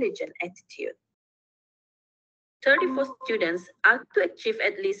and diligent attitude. 34 students are to achieve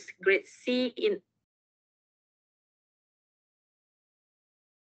at least grade C in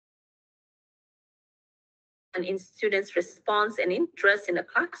students' response and interest in the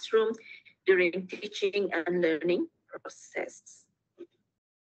classroom during teaching and learning process.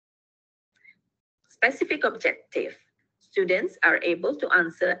 Specific objective. Students are able to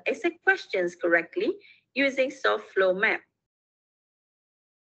answer essay questions correctly using soft flow map.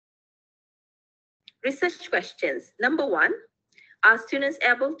 Research questions. Number 1, are students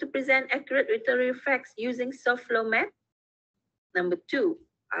able to present accurate literary facts using soft flow map? Number 2,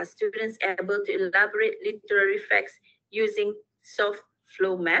 are students able to elaborate literary facts using soft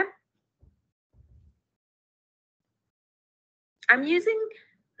flow map? I'm using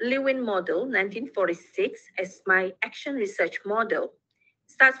Lewin model 1946 as my action research model.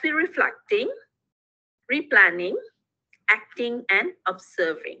 Starts with reflecting, replanning, acting, and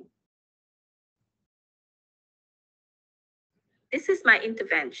observing. This is my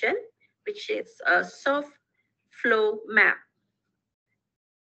intervention, which is a soft flow map.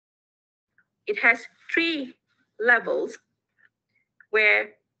 It has 3 levels where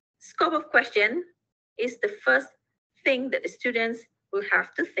scope of question is the first thing that the students will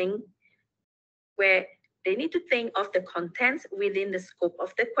have to think, where they need to think of the contents within the scope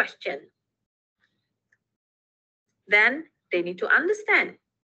of the question. Then they need to understand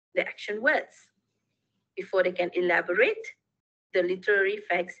the action words before they can elaborate the literary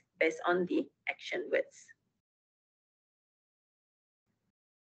facts based on the action words.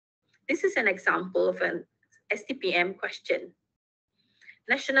 This is an example of an STPM question.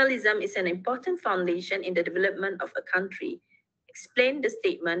 Nationalism is an important foundation in the development of a country. Explain the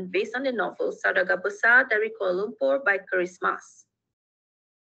statement based on the novel Saudagar Besar dari Kuala Lumpur by Chris Mas.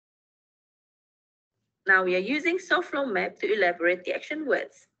 Now we are using soft flow map to elaborate the action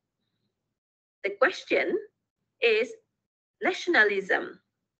words. The question is nationalism,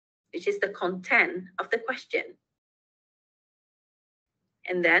 which is the content of the question.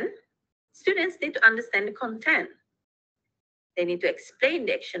 And then students need to understand the content. They need to explain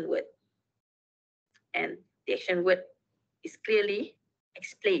the action word. And the action word is clearly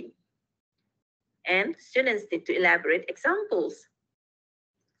explained. And students need to elaborate examples.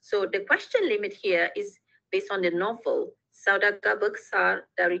 So the question limit here is based on the novel Saudagar Besar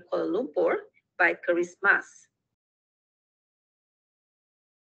dari Kuala Lumpur by Chris Mas.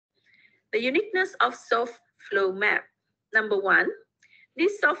 The uniqueness of soft flow map. Number 1,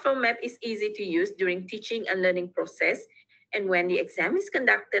 this soft flow map is easy to use during teaching and learning process and when the exam is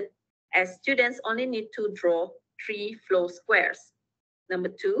conducted, as students only need to draw 3 flow squares. Number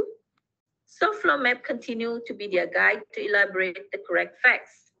 2, soft flow map continue to be their guide to elaborate the correct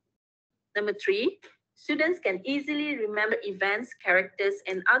facts. Number 3, students can easily remember events, characters,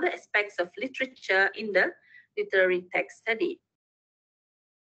 and other aspects of literature in the literary text study.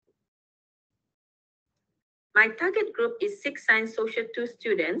 My target group is 6 Science Social 2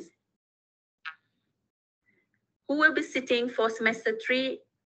 students who will be sitting for semester 3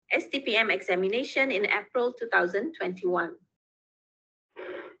 STPM examination in April 2021.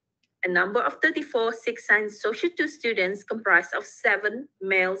 A number of 34 6 Science Social 2 students comprised of 7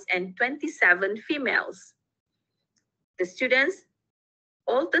 males and 27 females. The students,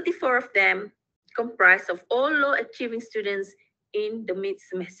 all 34 of them, comprise of all low achieving students in the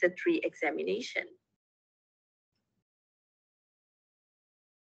mid-semester 3 examination.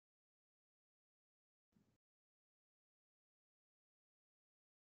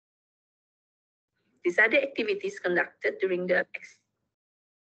 These are the activities conducted during the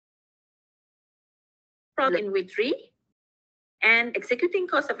problem in week 3 and executing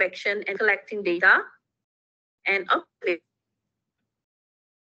course of action and collecting data and observing.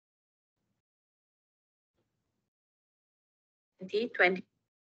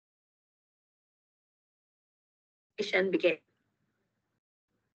 Began.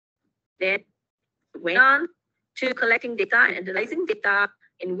 Then went on to collecting data and analyzing data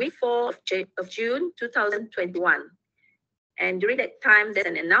in week 4 of June 2021. And during that time, there's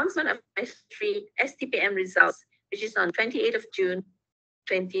an announcement of semester 3 STPM results, which is on 28th of June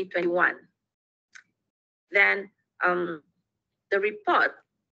 2021. Then the report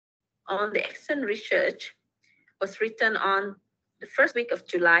on the action research was written on the first week of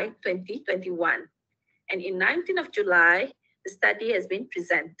July 2021. And in 19th of July, the study has been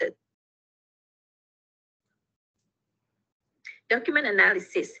presented. Document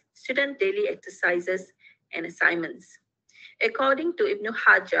analysis, student daily exercises and assignments. According to Ibn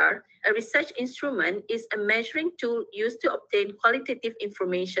Hajar, a research instrument is a measuring tool used to obtain qualitative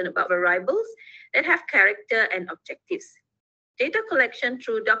information about variables that have character and objectives. Data collection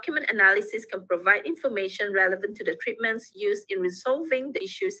through document analysis can provide information relevant to the treatments used in resolving the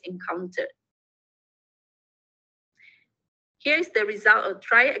issues encountered. Here is the result of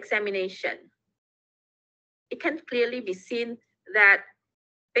trial examination. It can clearly be seen that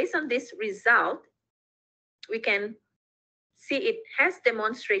based on this result, we can see it has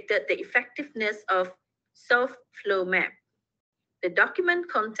demonstrated the effectiveness of soft flow map. The document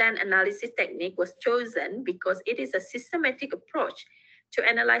content analysis technique was chosen because it is a systematic approach to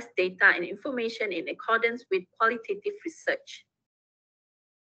analyze data and information in accordance with qualitative research.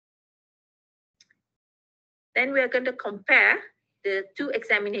 Then we are going to compare the two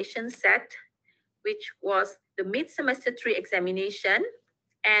examination set, which was the mid-semester 3 examination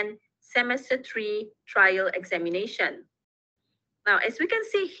and semester 3 trial examination. Now, as we can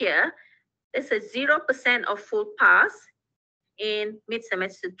see here, there's a 0% of full pass in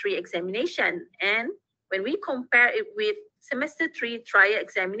mid-semester 3 examination. And when we compare it with semester 3 trial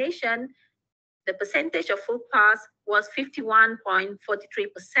examination, the percentage of full pass was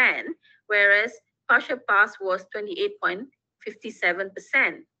 51.43%, whereas partial pass was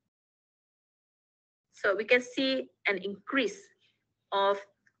 28.57%. So we can see an increase of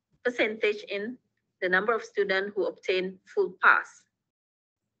percentage in the number of students who obtain full pass.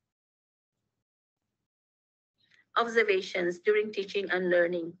 Observations during teaching and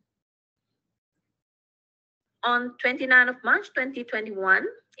learning. On 29th of March 2021,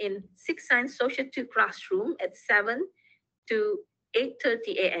 in 6 Science Social 2 classroom at 7 to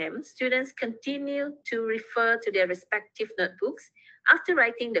 8:30 a.m., students continue to refer to their respective notebooks after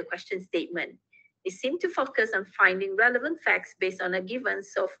writing the question statement. They seem to focus on finding relevant facts based on a given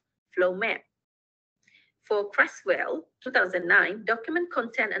soft flow map. For Creswell, 2009, document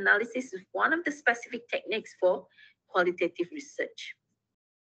content analysis is one of the specific techniques for qualitative research.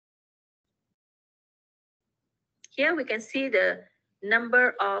 Here we can see the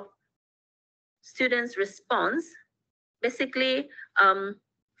number of students' response, basically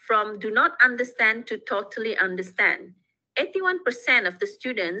from do not understand to totally understand. 81% of the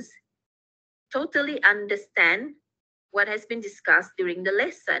students totally understand what has been discussed during the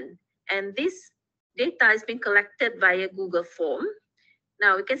lesson. And this data has been collected via Google form.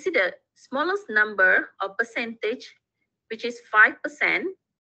 Now we can see the smallest number of percentage, which is 5%,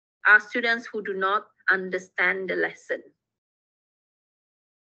 are students who do not understand the lesson.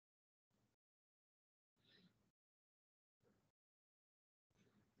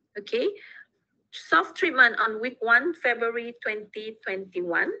 Okay, soft treatment on week 1, February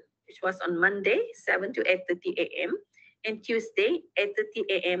 2021, which was on Monday, 7 to 8:30 a.m. and Tuesday, 8:30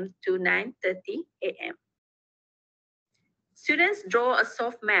 a.m. to 9:30 a.m. Students draw a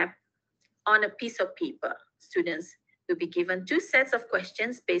soft map on a piece of paper. Students will be given 2 sets of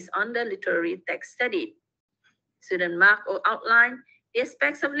questions based on the literary text studied. Students mark or outline the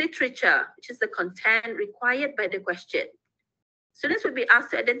aspects of literature, which is the content required by the question. Students will be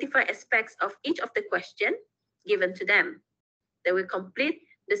asked to identify aspects of each of the question given to them. They will complete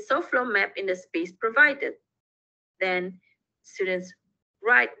the soft flow map in the space provided. Then students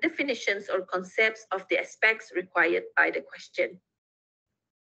write definitions or concepts of the aspects required by the question.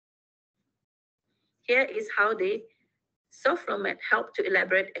 Here is how the soft flow map help to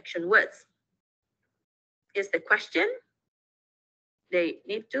elaborate action words. Here's the question. They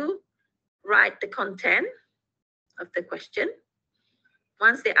need to write the content of the question.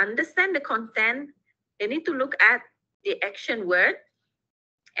 Once they understand the content, they need to look at the action word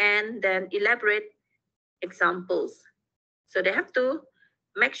and then elaborate examples. So they have to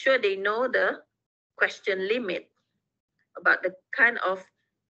make sure they know the question limit about the kind of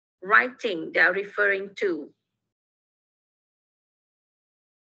writing they are referring to.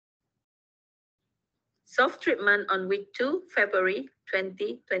 Soft treatment on week 2, February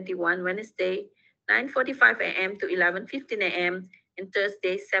 2021, Wednesday, 9:45 a.m. to 11:15 a.m. and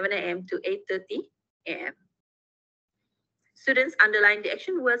Thursday, 7 a.m. to 8:30 a.m. Students underline the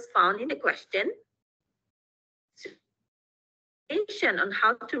action words found in the question. On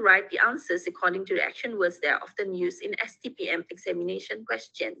how to write the answers according to the action words that are often used in STPM examination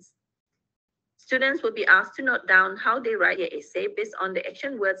questions. Students will be asked to note down how they write their essay based on the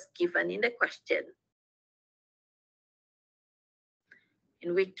action words given in the question.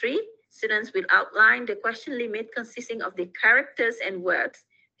 In week 3, students will outline the question limit consisting of the characters and words,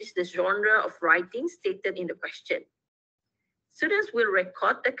 which is the genre of writing stated in the question. Students will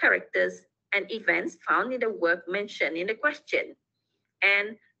record the characters and events found in the work mentioned in the question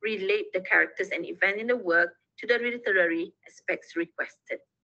and relate the characters and events in the work to the literary aspects requested.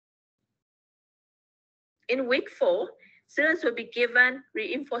 In week 4, students will be given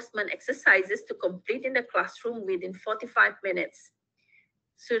reinforcement exercises to complete in the classroom within 45 minutes.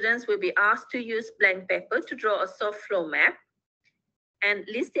 Students will be asked to use blank paper to draw a soft flow map and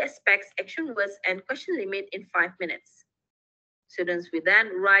list the aspects, action words, and question limit in 5 minutes. Students will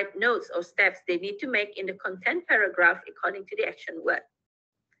then write notes or steps they need to make in the content paragraph according to the action word.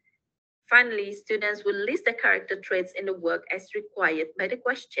 Finally, students will list the character traits in the work as required by the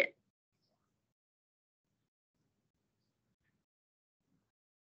question.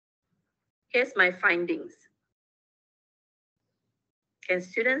 Here's my findings. Can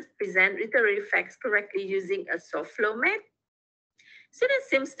students present literary facts correctly using a soft flow map? Students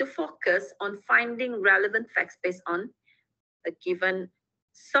seems to focus on finding relevant facts based on a given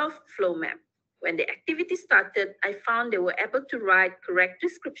soft flow map. When the activity started, I found they were able to write correct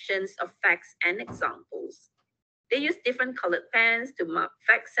descriptions of facts and examples. They used different colored pens to mark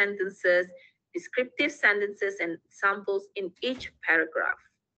fact sentences, descriptive sentences, and examples in each paragraph.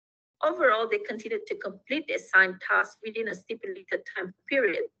 Overall, they continued to complete the assigned task within a stipulated time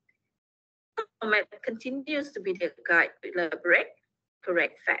period. The format continues to be their guide to elaborate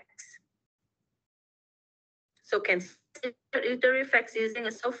correct facts. So can literary facts using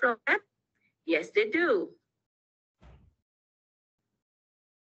a soft flow map? Yes, they do.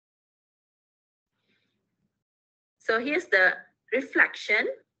 So here's the reflection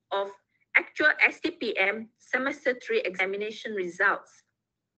of actual STPM semester 3 examination results.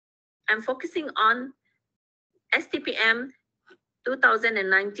 I'm focusing on STPM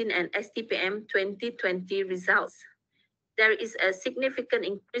 2019 and STPM 2020 results. There is a significant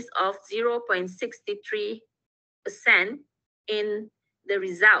increase of 0.63% in the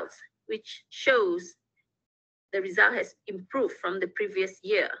results, which shows the result has improved from the previous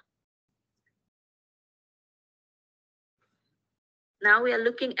year. Now we are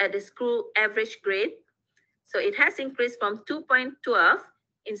looking at the school average grade. So it has increased from 2.12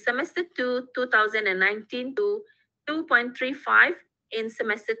 in semester 2 2019 to 2.35 in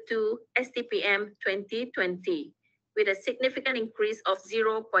semester 2 STPM 2020, with a significant increase of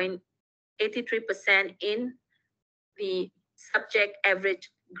 0.83% in the subject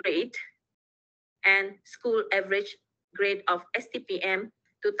average grade and school average grade of STPM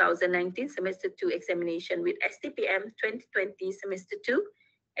 2019 semester 2 examination with STPM 2020 semester 2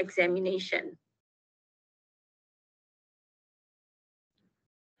 examination.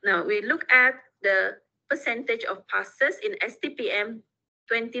 Now we look at the percentage of passes in STPM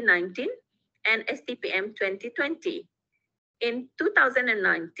 2019 and STPM 2020. In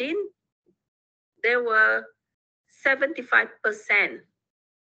 2019, there were 75%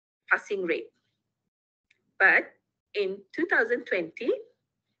 passing rate. But in 2020,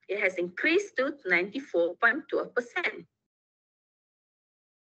 it has increased to 94.2%.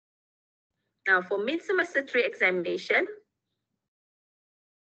 Now for mid-semester 3 examination,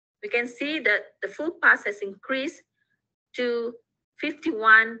 we can see that the full pass has increased to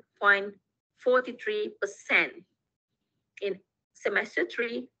 51.43% in semester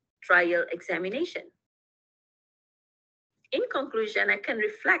 3 trial examination. In conclusion, I can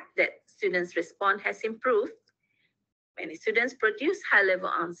reflect that students' response has improved. Many students produce high-level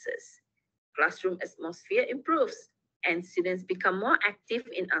answers. Classroom atmosphere improves, and students become more active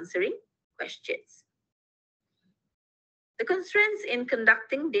in answering questions. The constraints in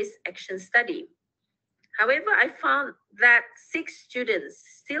conducting this action study. However, I found that 6 students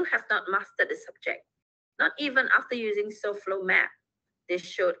still have not mastered the subject, not even after using soft flow map. They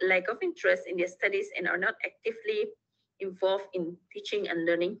showed lack of interest in their studies and are not actively involved in teaching and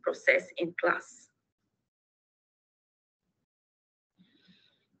learning process in class.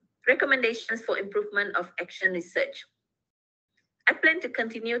 Recommendations for improvement of action research. I plan to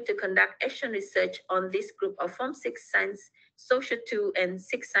continue to conduct action research on this group of Form 6 Science Social 2 and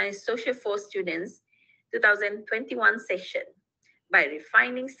 6 Science Social 4 students 2021 session by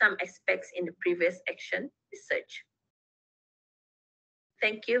refining some aspects in the previous action research.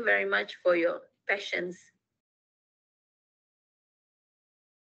 Thank you very much for your patience.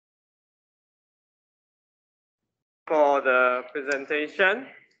 For the presentation.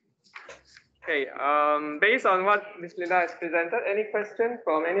 Okay, based on what Ms. Linda has presented, any question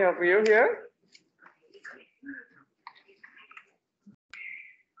from any of you here?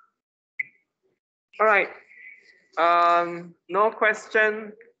 All right, no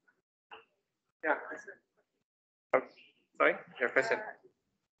question. Yeah. Oh, sorry, your question.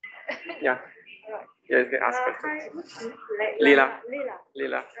 Yeah. Yeah, you can ask questions. Lila.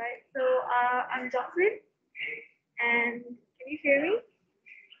 Right. So I'm Jocelyn, and can you hear me?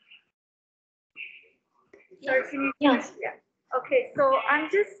 Sorry, can you? Yes. Yeah. Okay, so I'm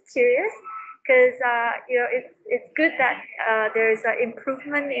just curious because it's good that there is an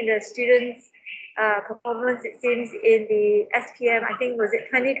improvement in the students' performance. It seems in the SPM. I think was it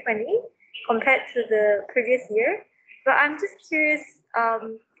 2020 compared to the previous year. But I'm just curious.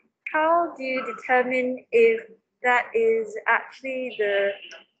 How do you determine if that is actually the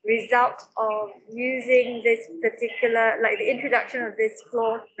result of using this particular, like the introduction of this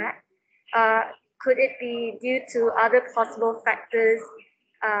floor mat? Could it be due to other possible factors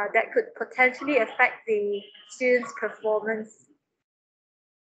that could potentially affect the students' performance?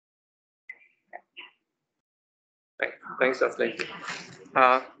 Thanks, Jocelyn.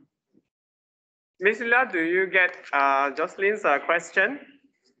 Ms. Lila, do you get Jocelyn's question?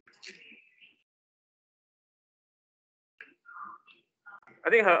 I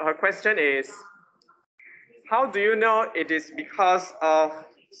think her question is, how do you know it is because of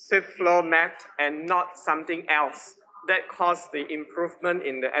Swift flow mat and not something else that caused the improvement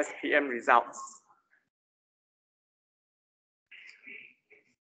in the SPM results?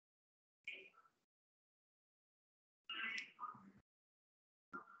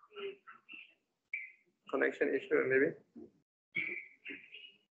 Connection issue, maybe?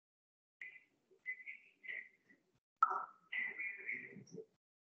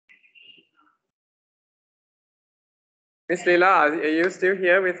 Ms. Lila, are you still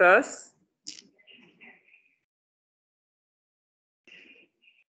here with us?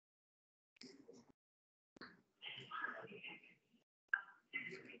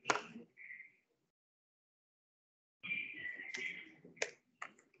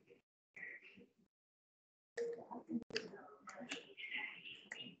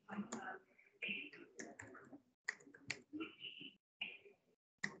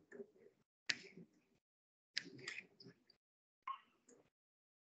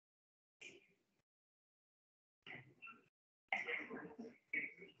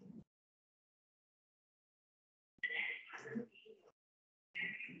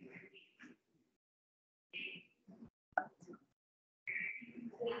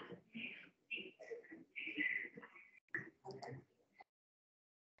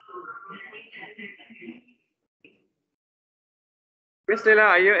 Ms. Lila,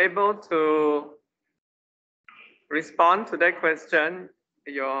 are you able to respond to that question?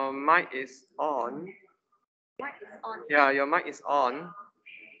 Your mic is on. Mic is on. Yeah, your mic is on.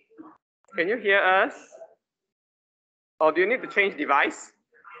 Can you hear us? Or do you need to change device?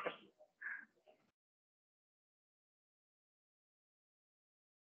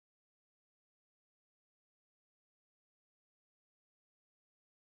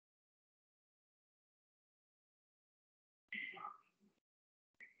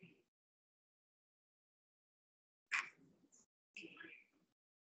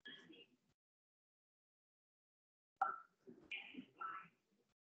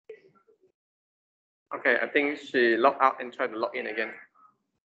 Okay, I think she logged out and tried to log in again.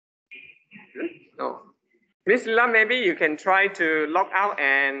 No. Ms. Lila, maybe you can try to log out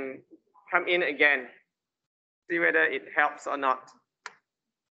and come in again. See whether it helps or not.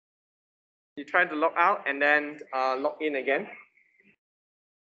 You try to log out and then log in again.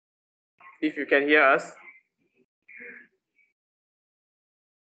 If you can hear us.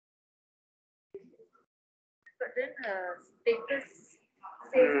 But then status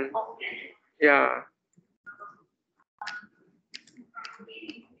says off. Yeah.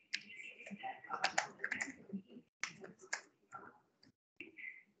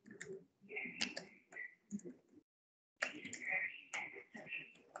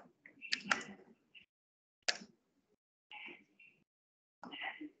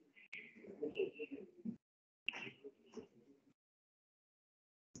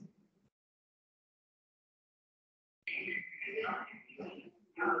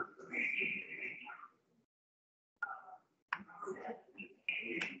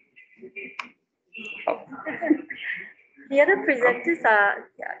 The other presenters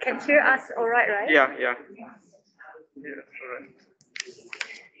can hear us all right, right? Yeah, yeah. Yeah, all right.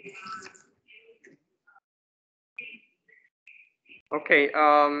 Okay,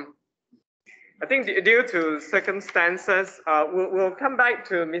 I think due to circumstances, we'll come back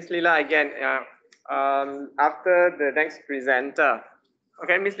to Ms. Lila again after the next presenter.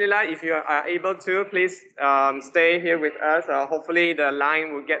 Okay, Ms. Lila, if you are able to, please stay here with us. Hopefully the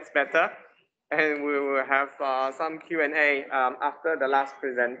line will get better and we will have some Q&A after the last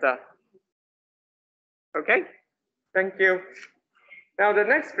presenter. Okay, thank you. Now the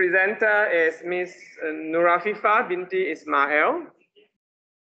next presenter is Ms. Nurafifa binti Ismail.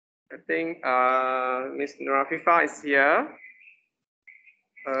 I think Ms. Nurafifa is here.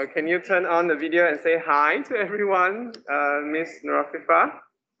 Can you turn on the video and say hi to everyone, Miss Nurafifa?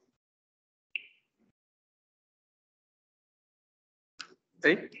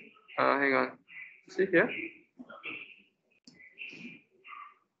 Hey, hang on. See here?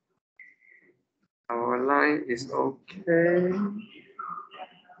 Our line is okay.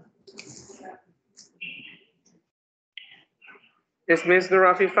 Is Miss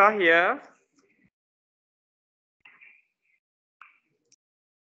Nurafifa here?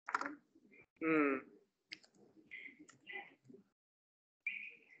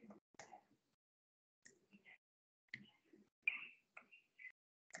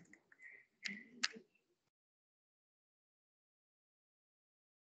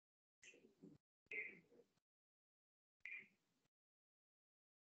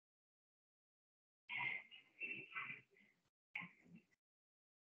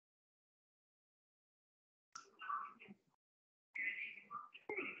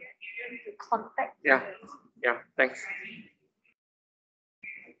 Contact. Yeah, thanks.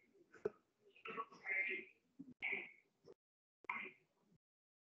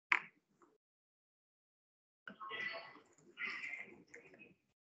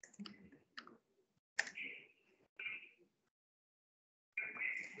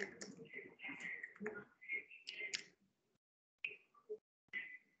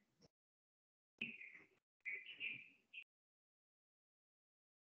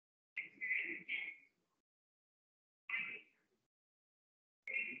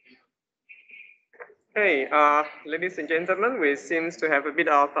 Hey, ladies and gentlemen, we seem to have a bit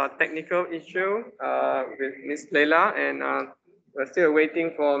of a technical issue with Miss Leila, and we're still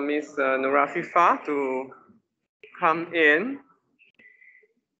waiting for Miss Nurafifa to come in.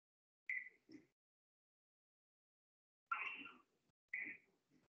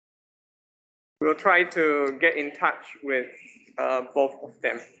 We'll try to get in touch with both of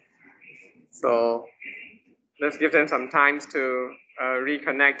them. So let's give them some time to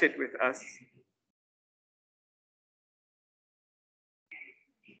reconnect it with us.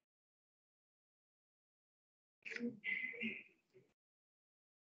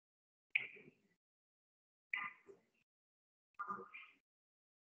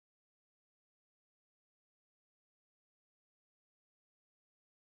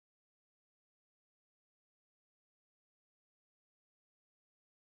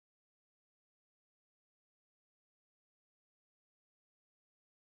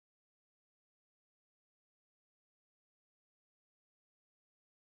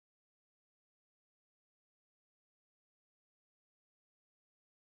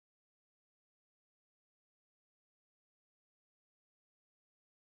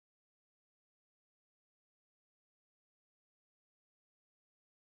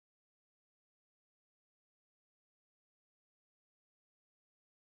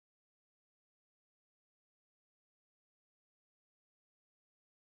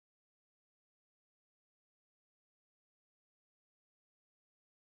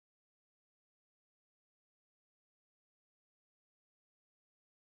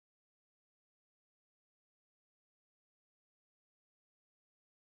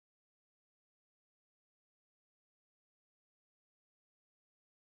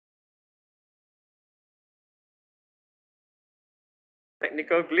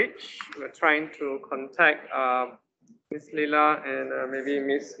 Technical glitch. We're trying to contact Miss Leila and maybe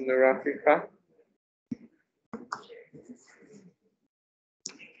Miss Nurafifa.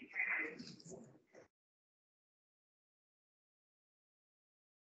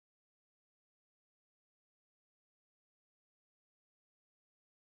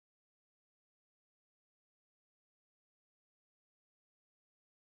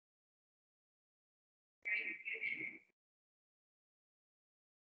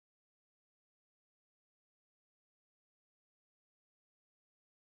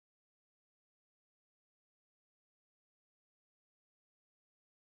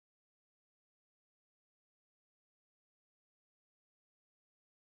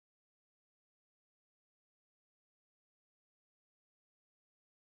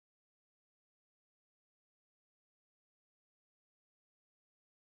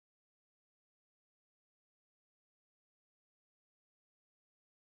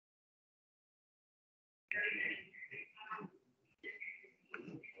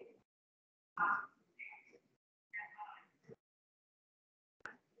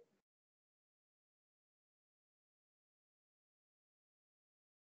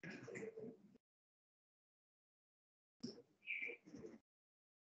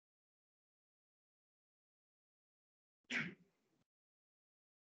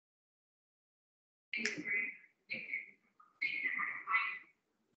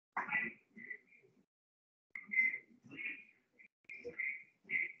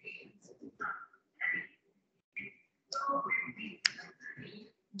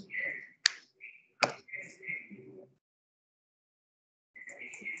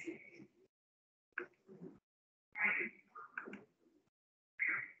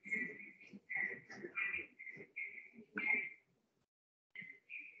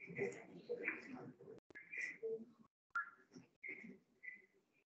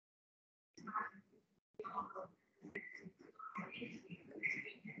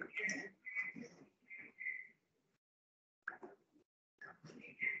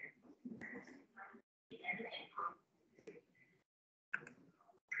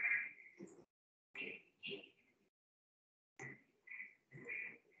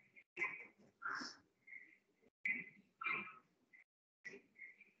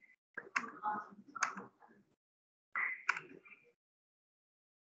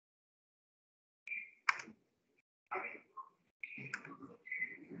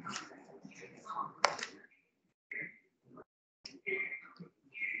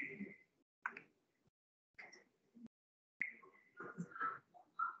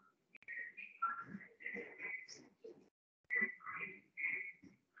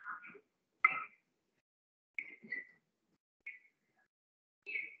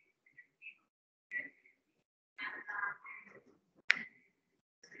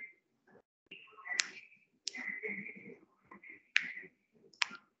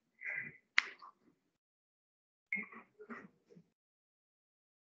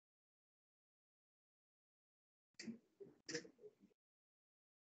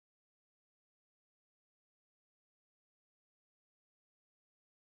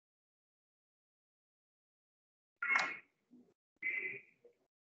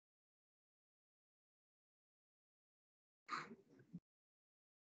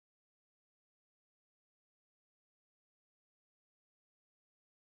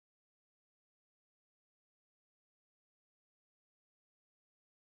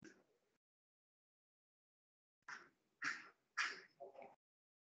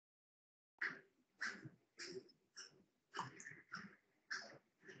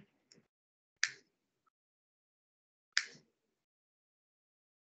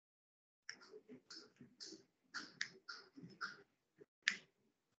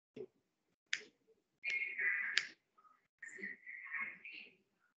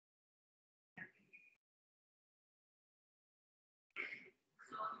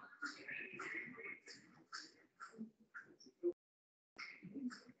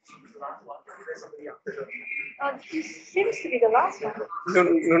 This seems to be the last one.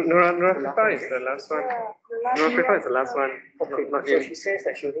 Nurafifa is the last one. Yeah, the last Nurafifa is the last one. Okay, Not so in. she says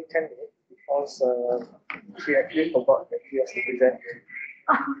that she will need 10 minutes because she actually forgot that she has to present.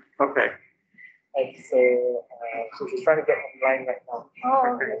 Okay. And so she's trying to get online right now.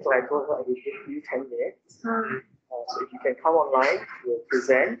 Oh, okay. So I told her I will give you 10 minutes. Hmm. So if you can come online, you'll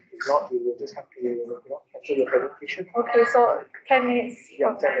present. If not, you will just have to cancel your presentation. Okay, so 10 minutes.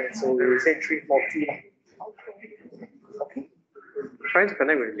 Yeah, 10 minutes. So we'll say 3:40. Okay. Okay. Trying to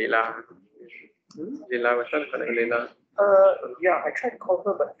connect with Lila. Lila, we're trying to connect with Lila. Yeah, I tried to call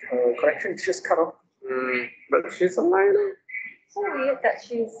her, but her connection is just cut off. But she's online. So weird that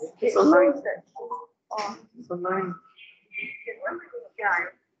it It's online. shows that She's online.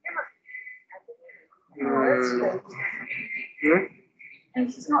 Oh, that's strange.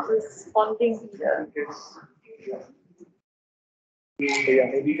 And she's not responding either. So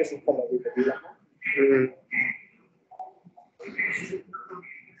yeah, maybe just inform everybody.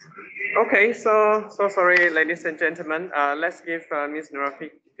 Okay, so sorry, ladies and gentlemen. Let's give Ms.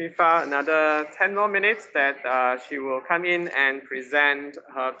 Nurafifa another 10 more minutes that she will come in and present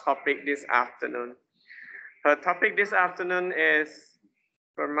her topic this afternoon. Her topic this afternoon is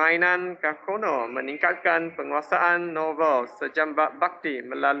Permainan Kakono meningkatkan penguasaan novel sejambak bakti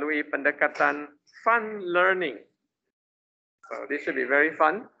melalui pendekatan fun learning. So this should be very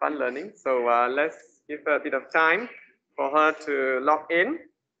fun learning. So let's give her a bit of time for her to log in.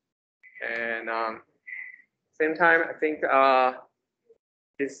 And same time, I think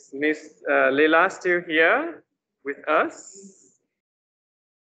is Miss Leila still here with us?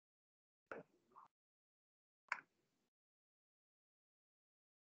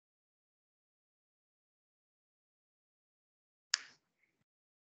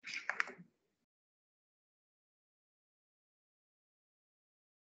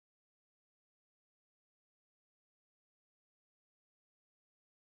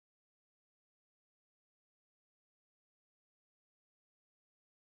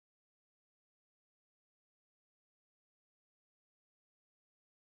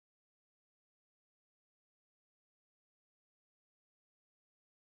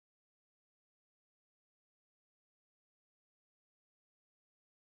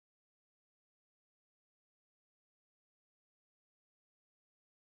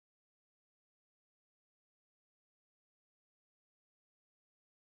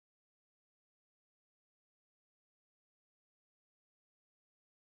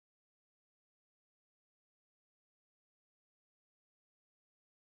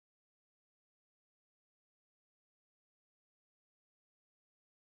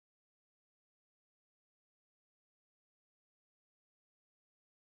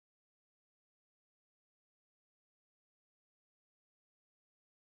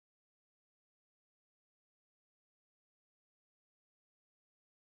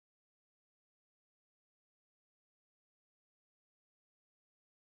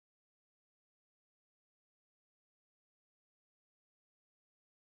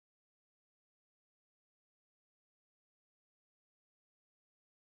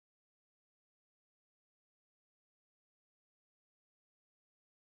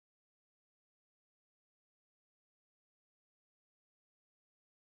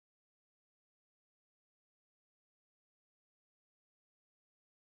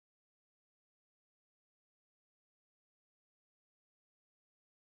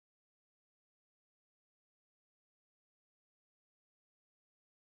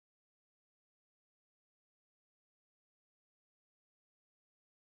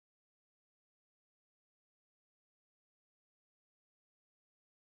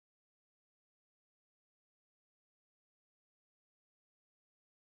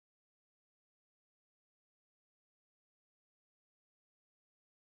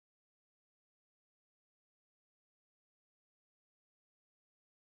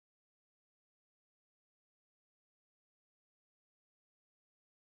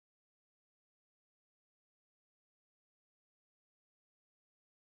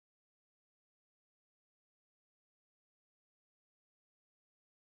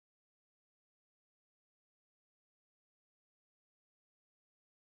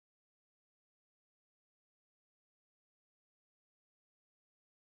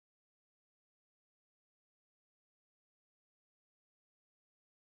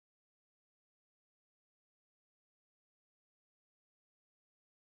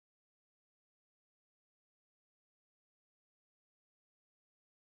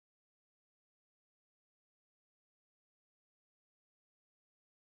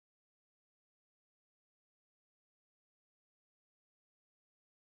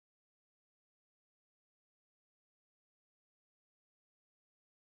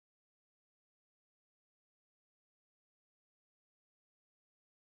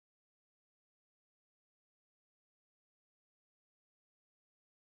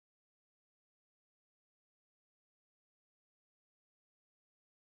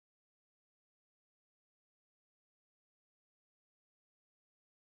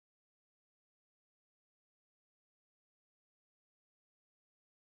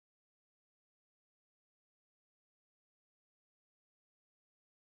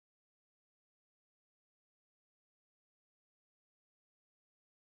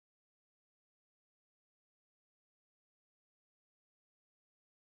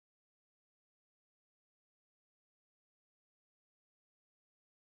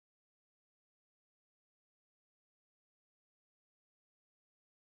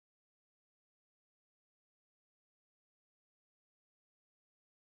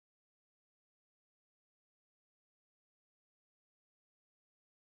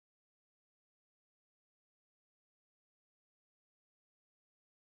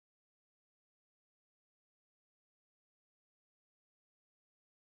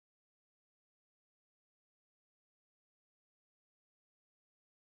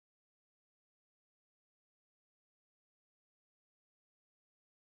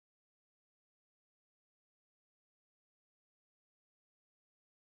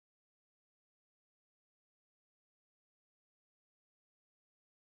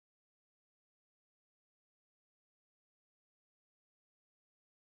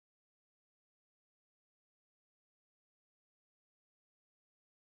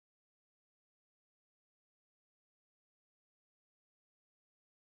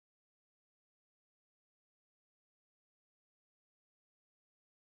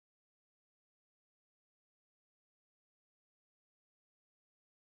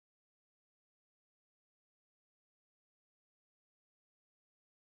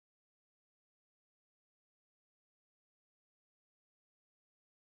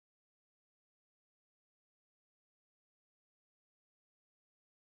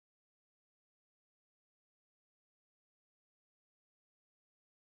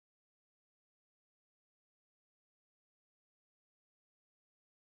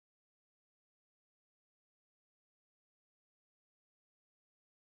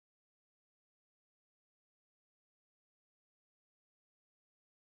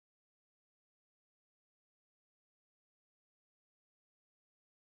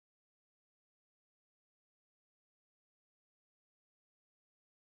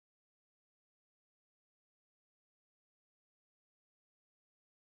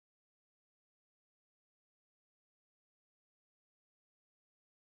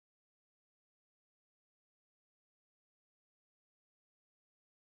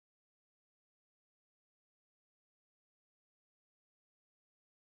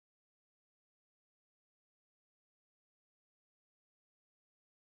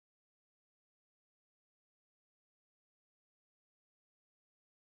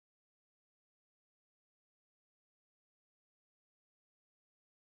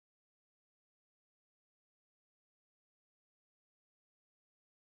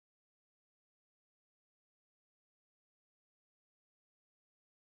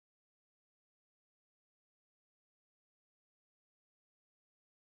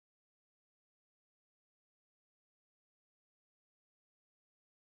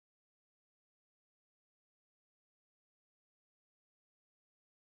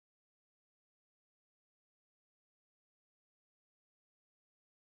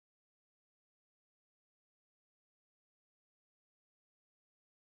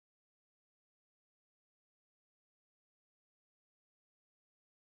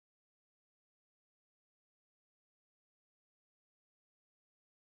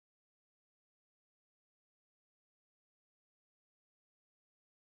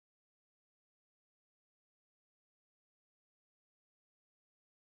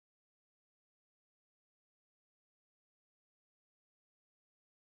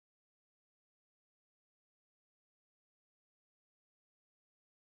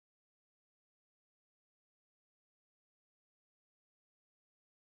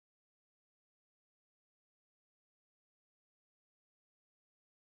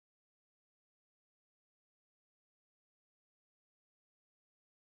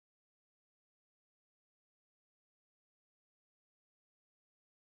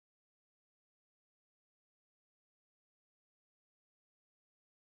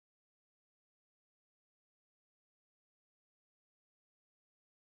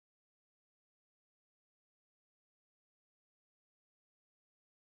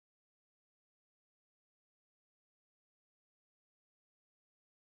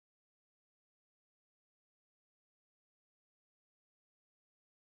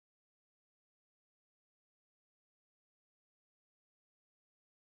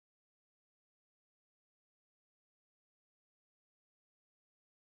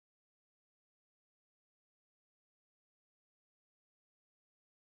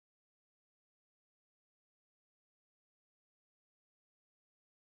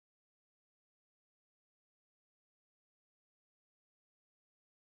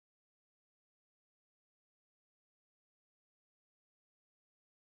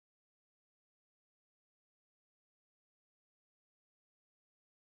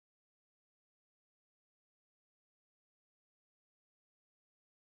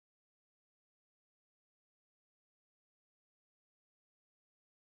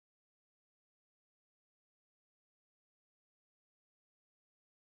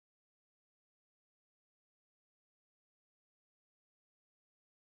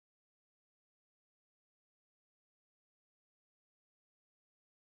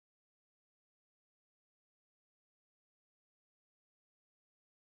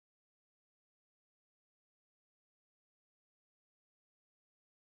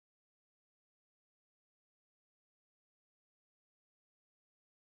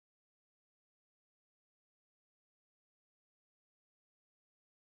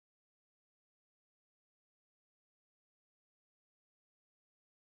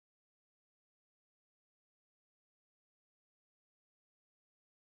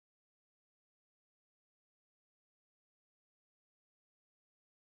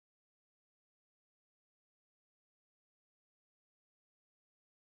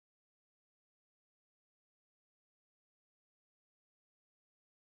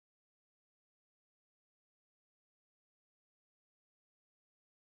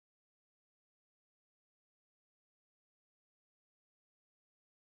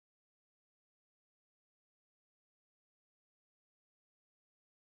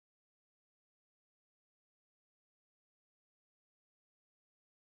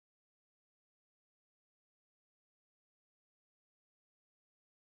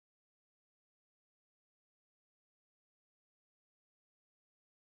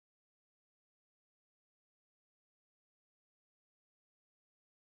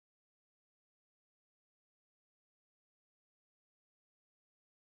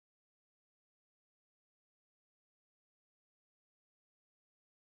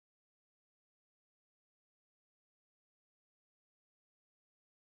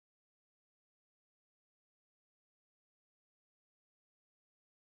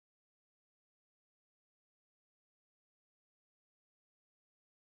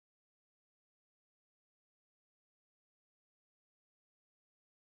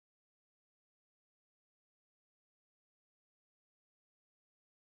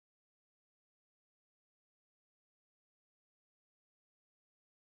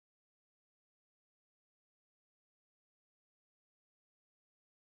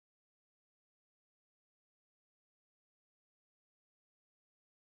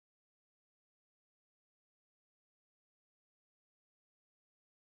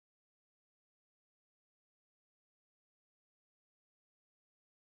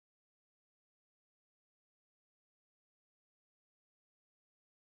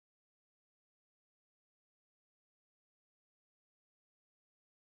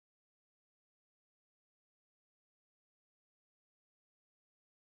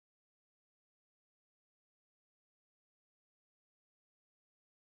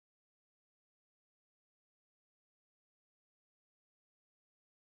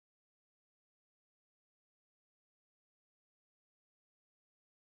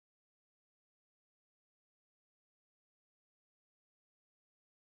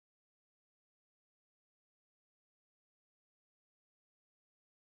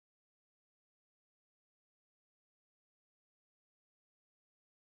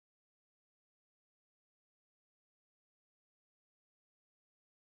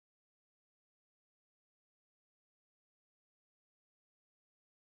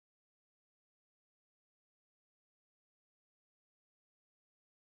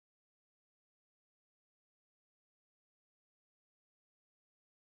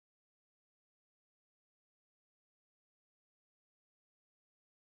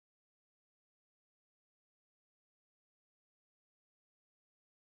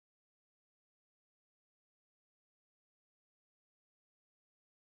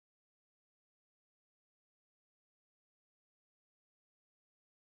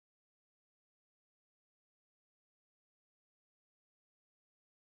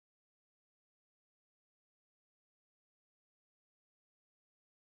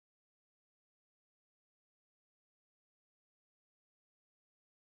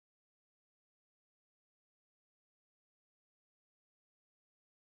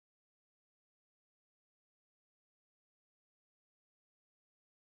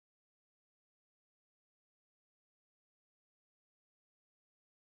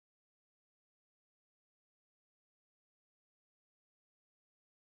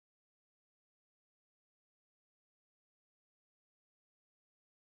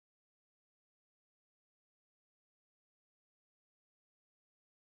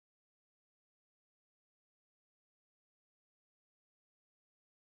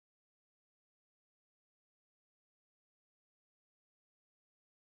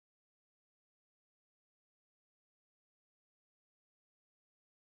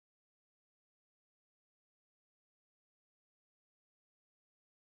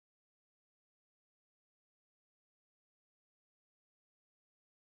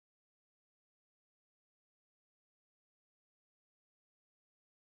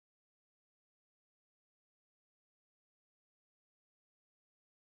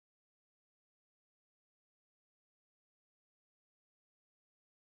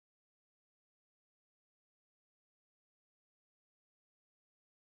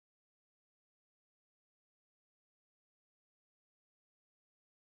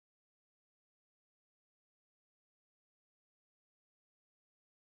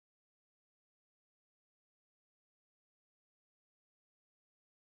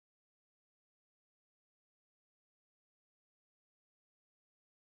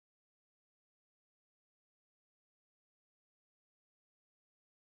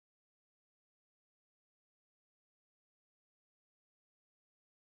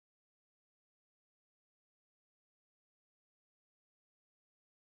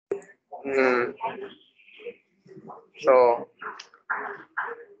 So,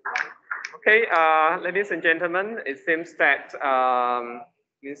 okay, ladies and gentlemen, it seems that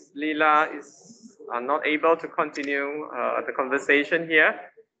Ms. Leela is not able to continue the conversation here,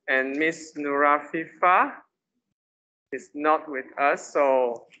 and Ms. Nurafifa is not with us.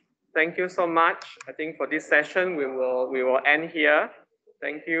 So, thank you so much. I think for this session, we will end here.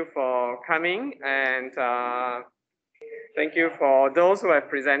 Thank you for coming, and thank you for those who have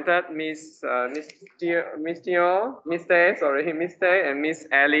presented, Miss Tay, and Miss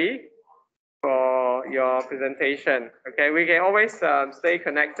Ellie, for your presentation. Okay, we can always stay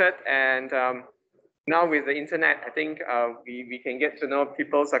connected, and now with the internet, I think we can get to know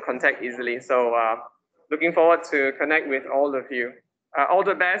people's contact easily. So looking forward to connect with all of you. All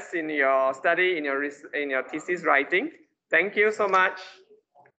the best in your study, in your thesis writing. Thank you so much.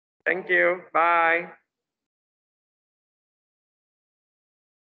 Thank you. Bye.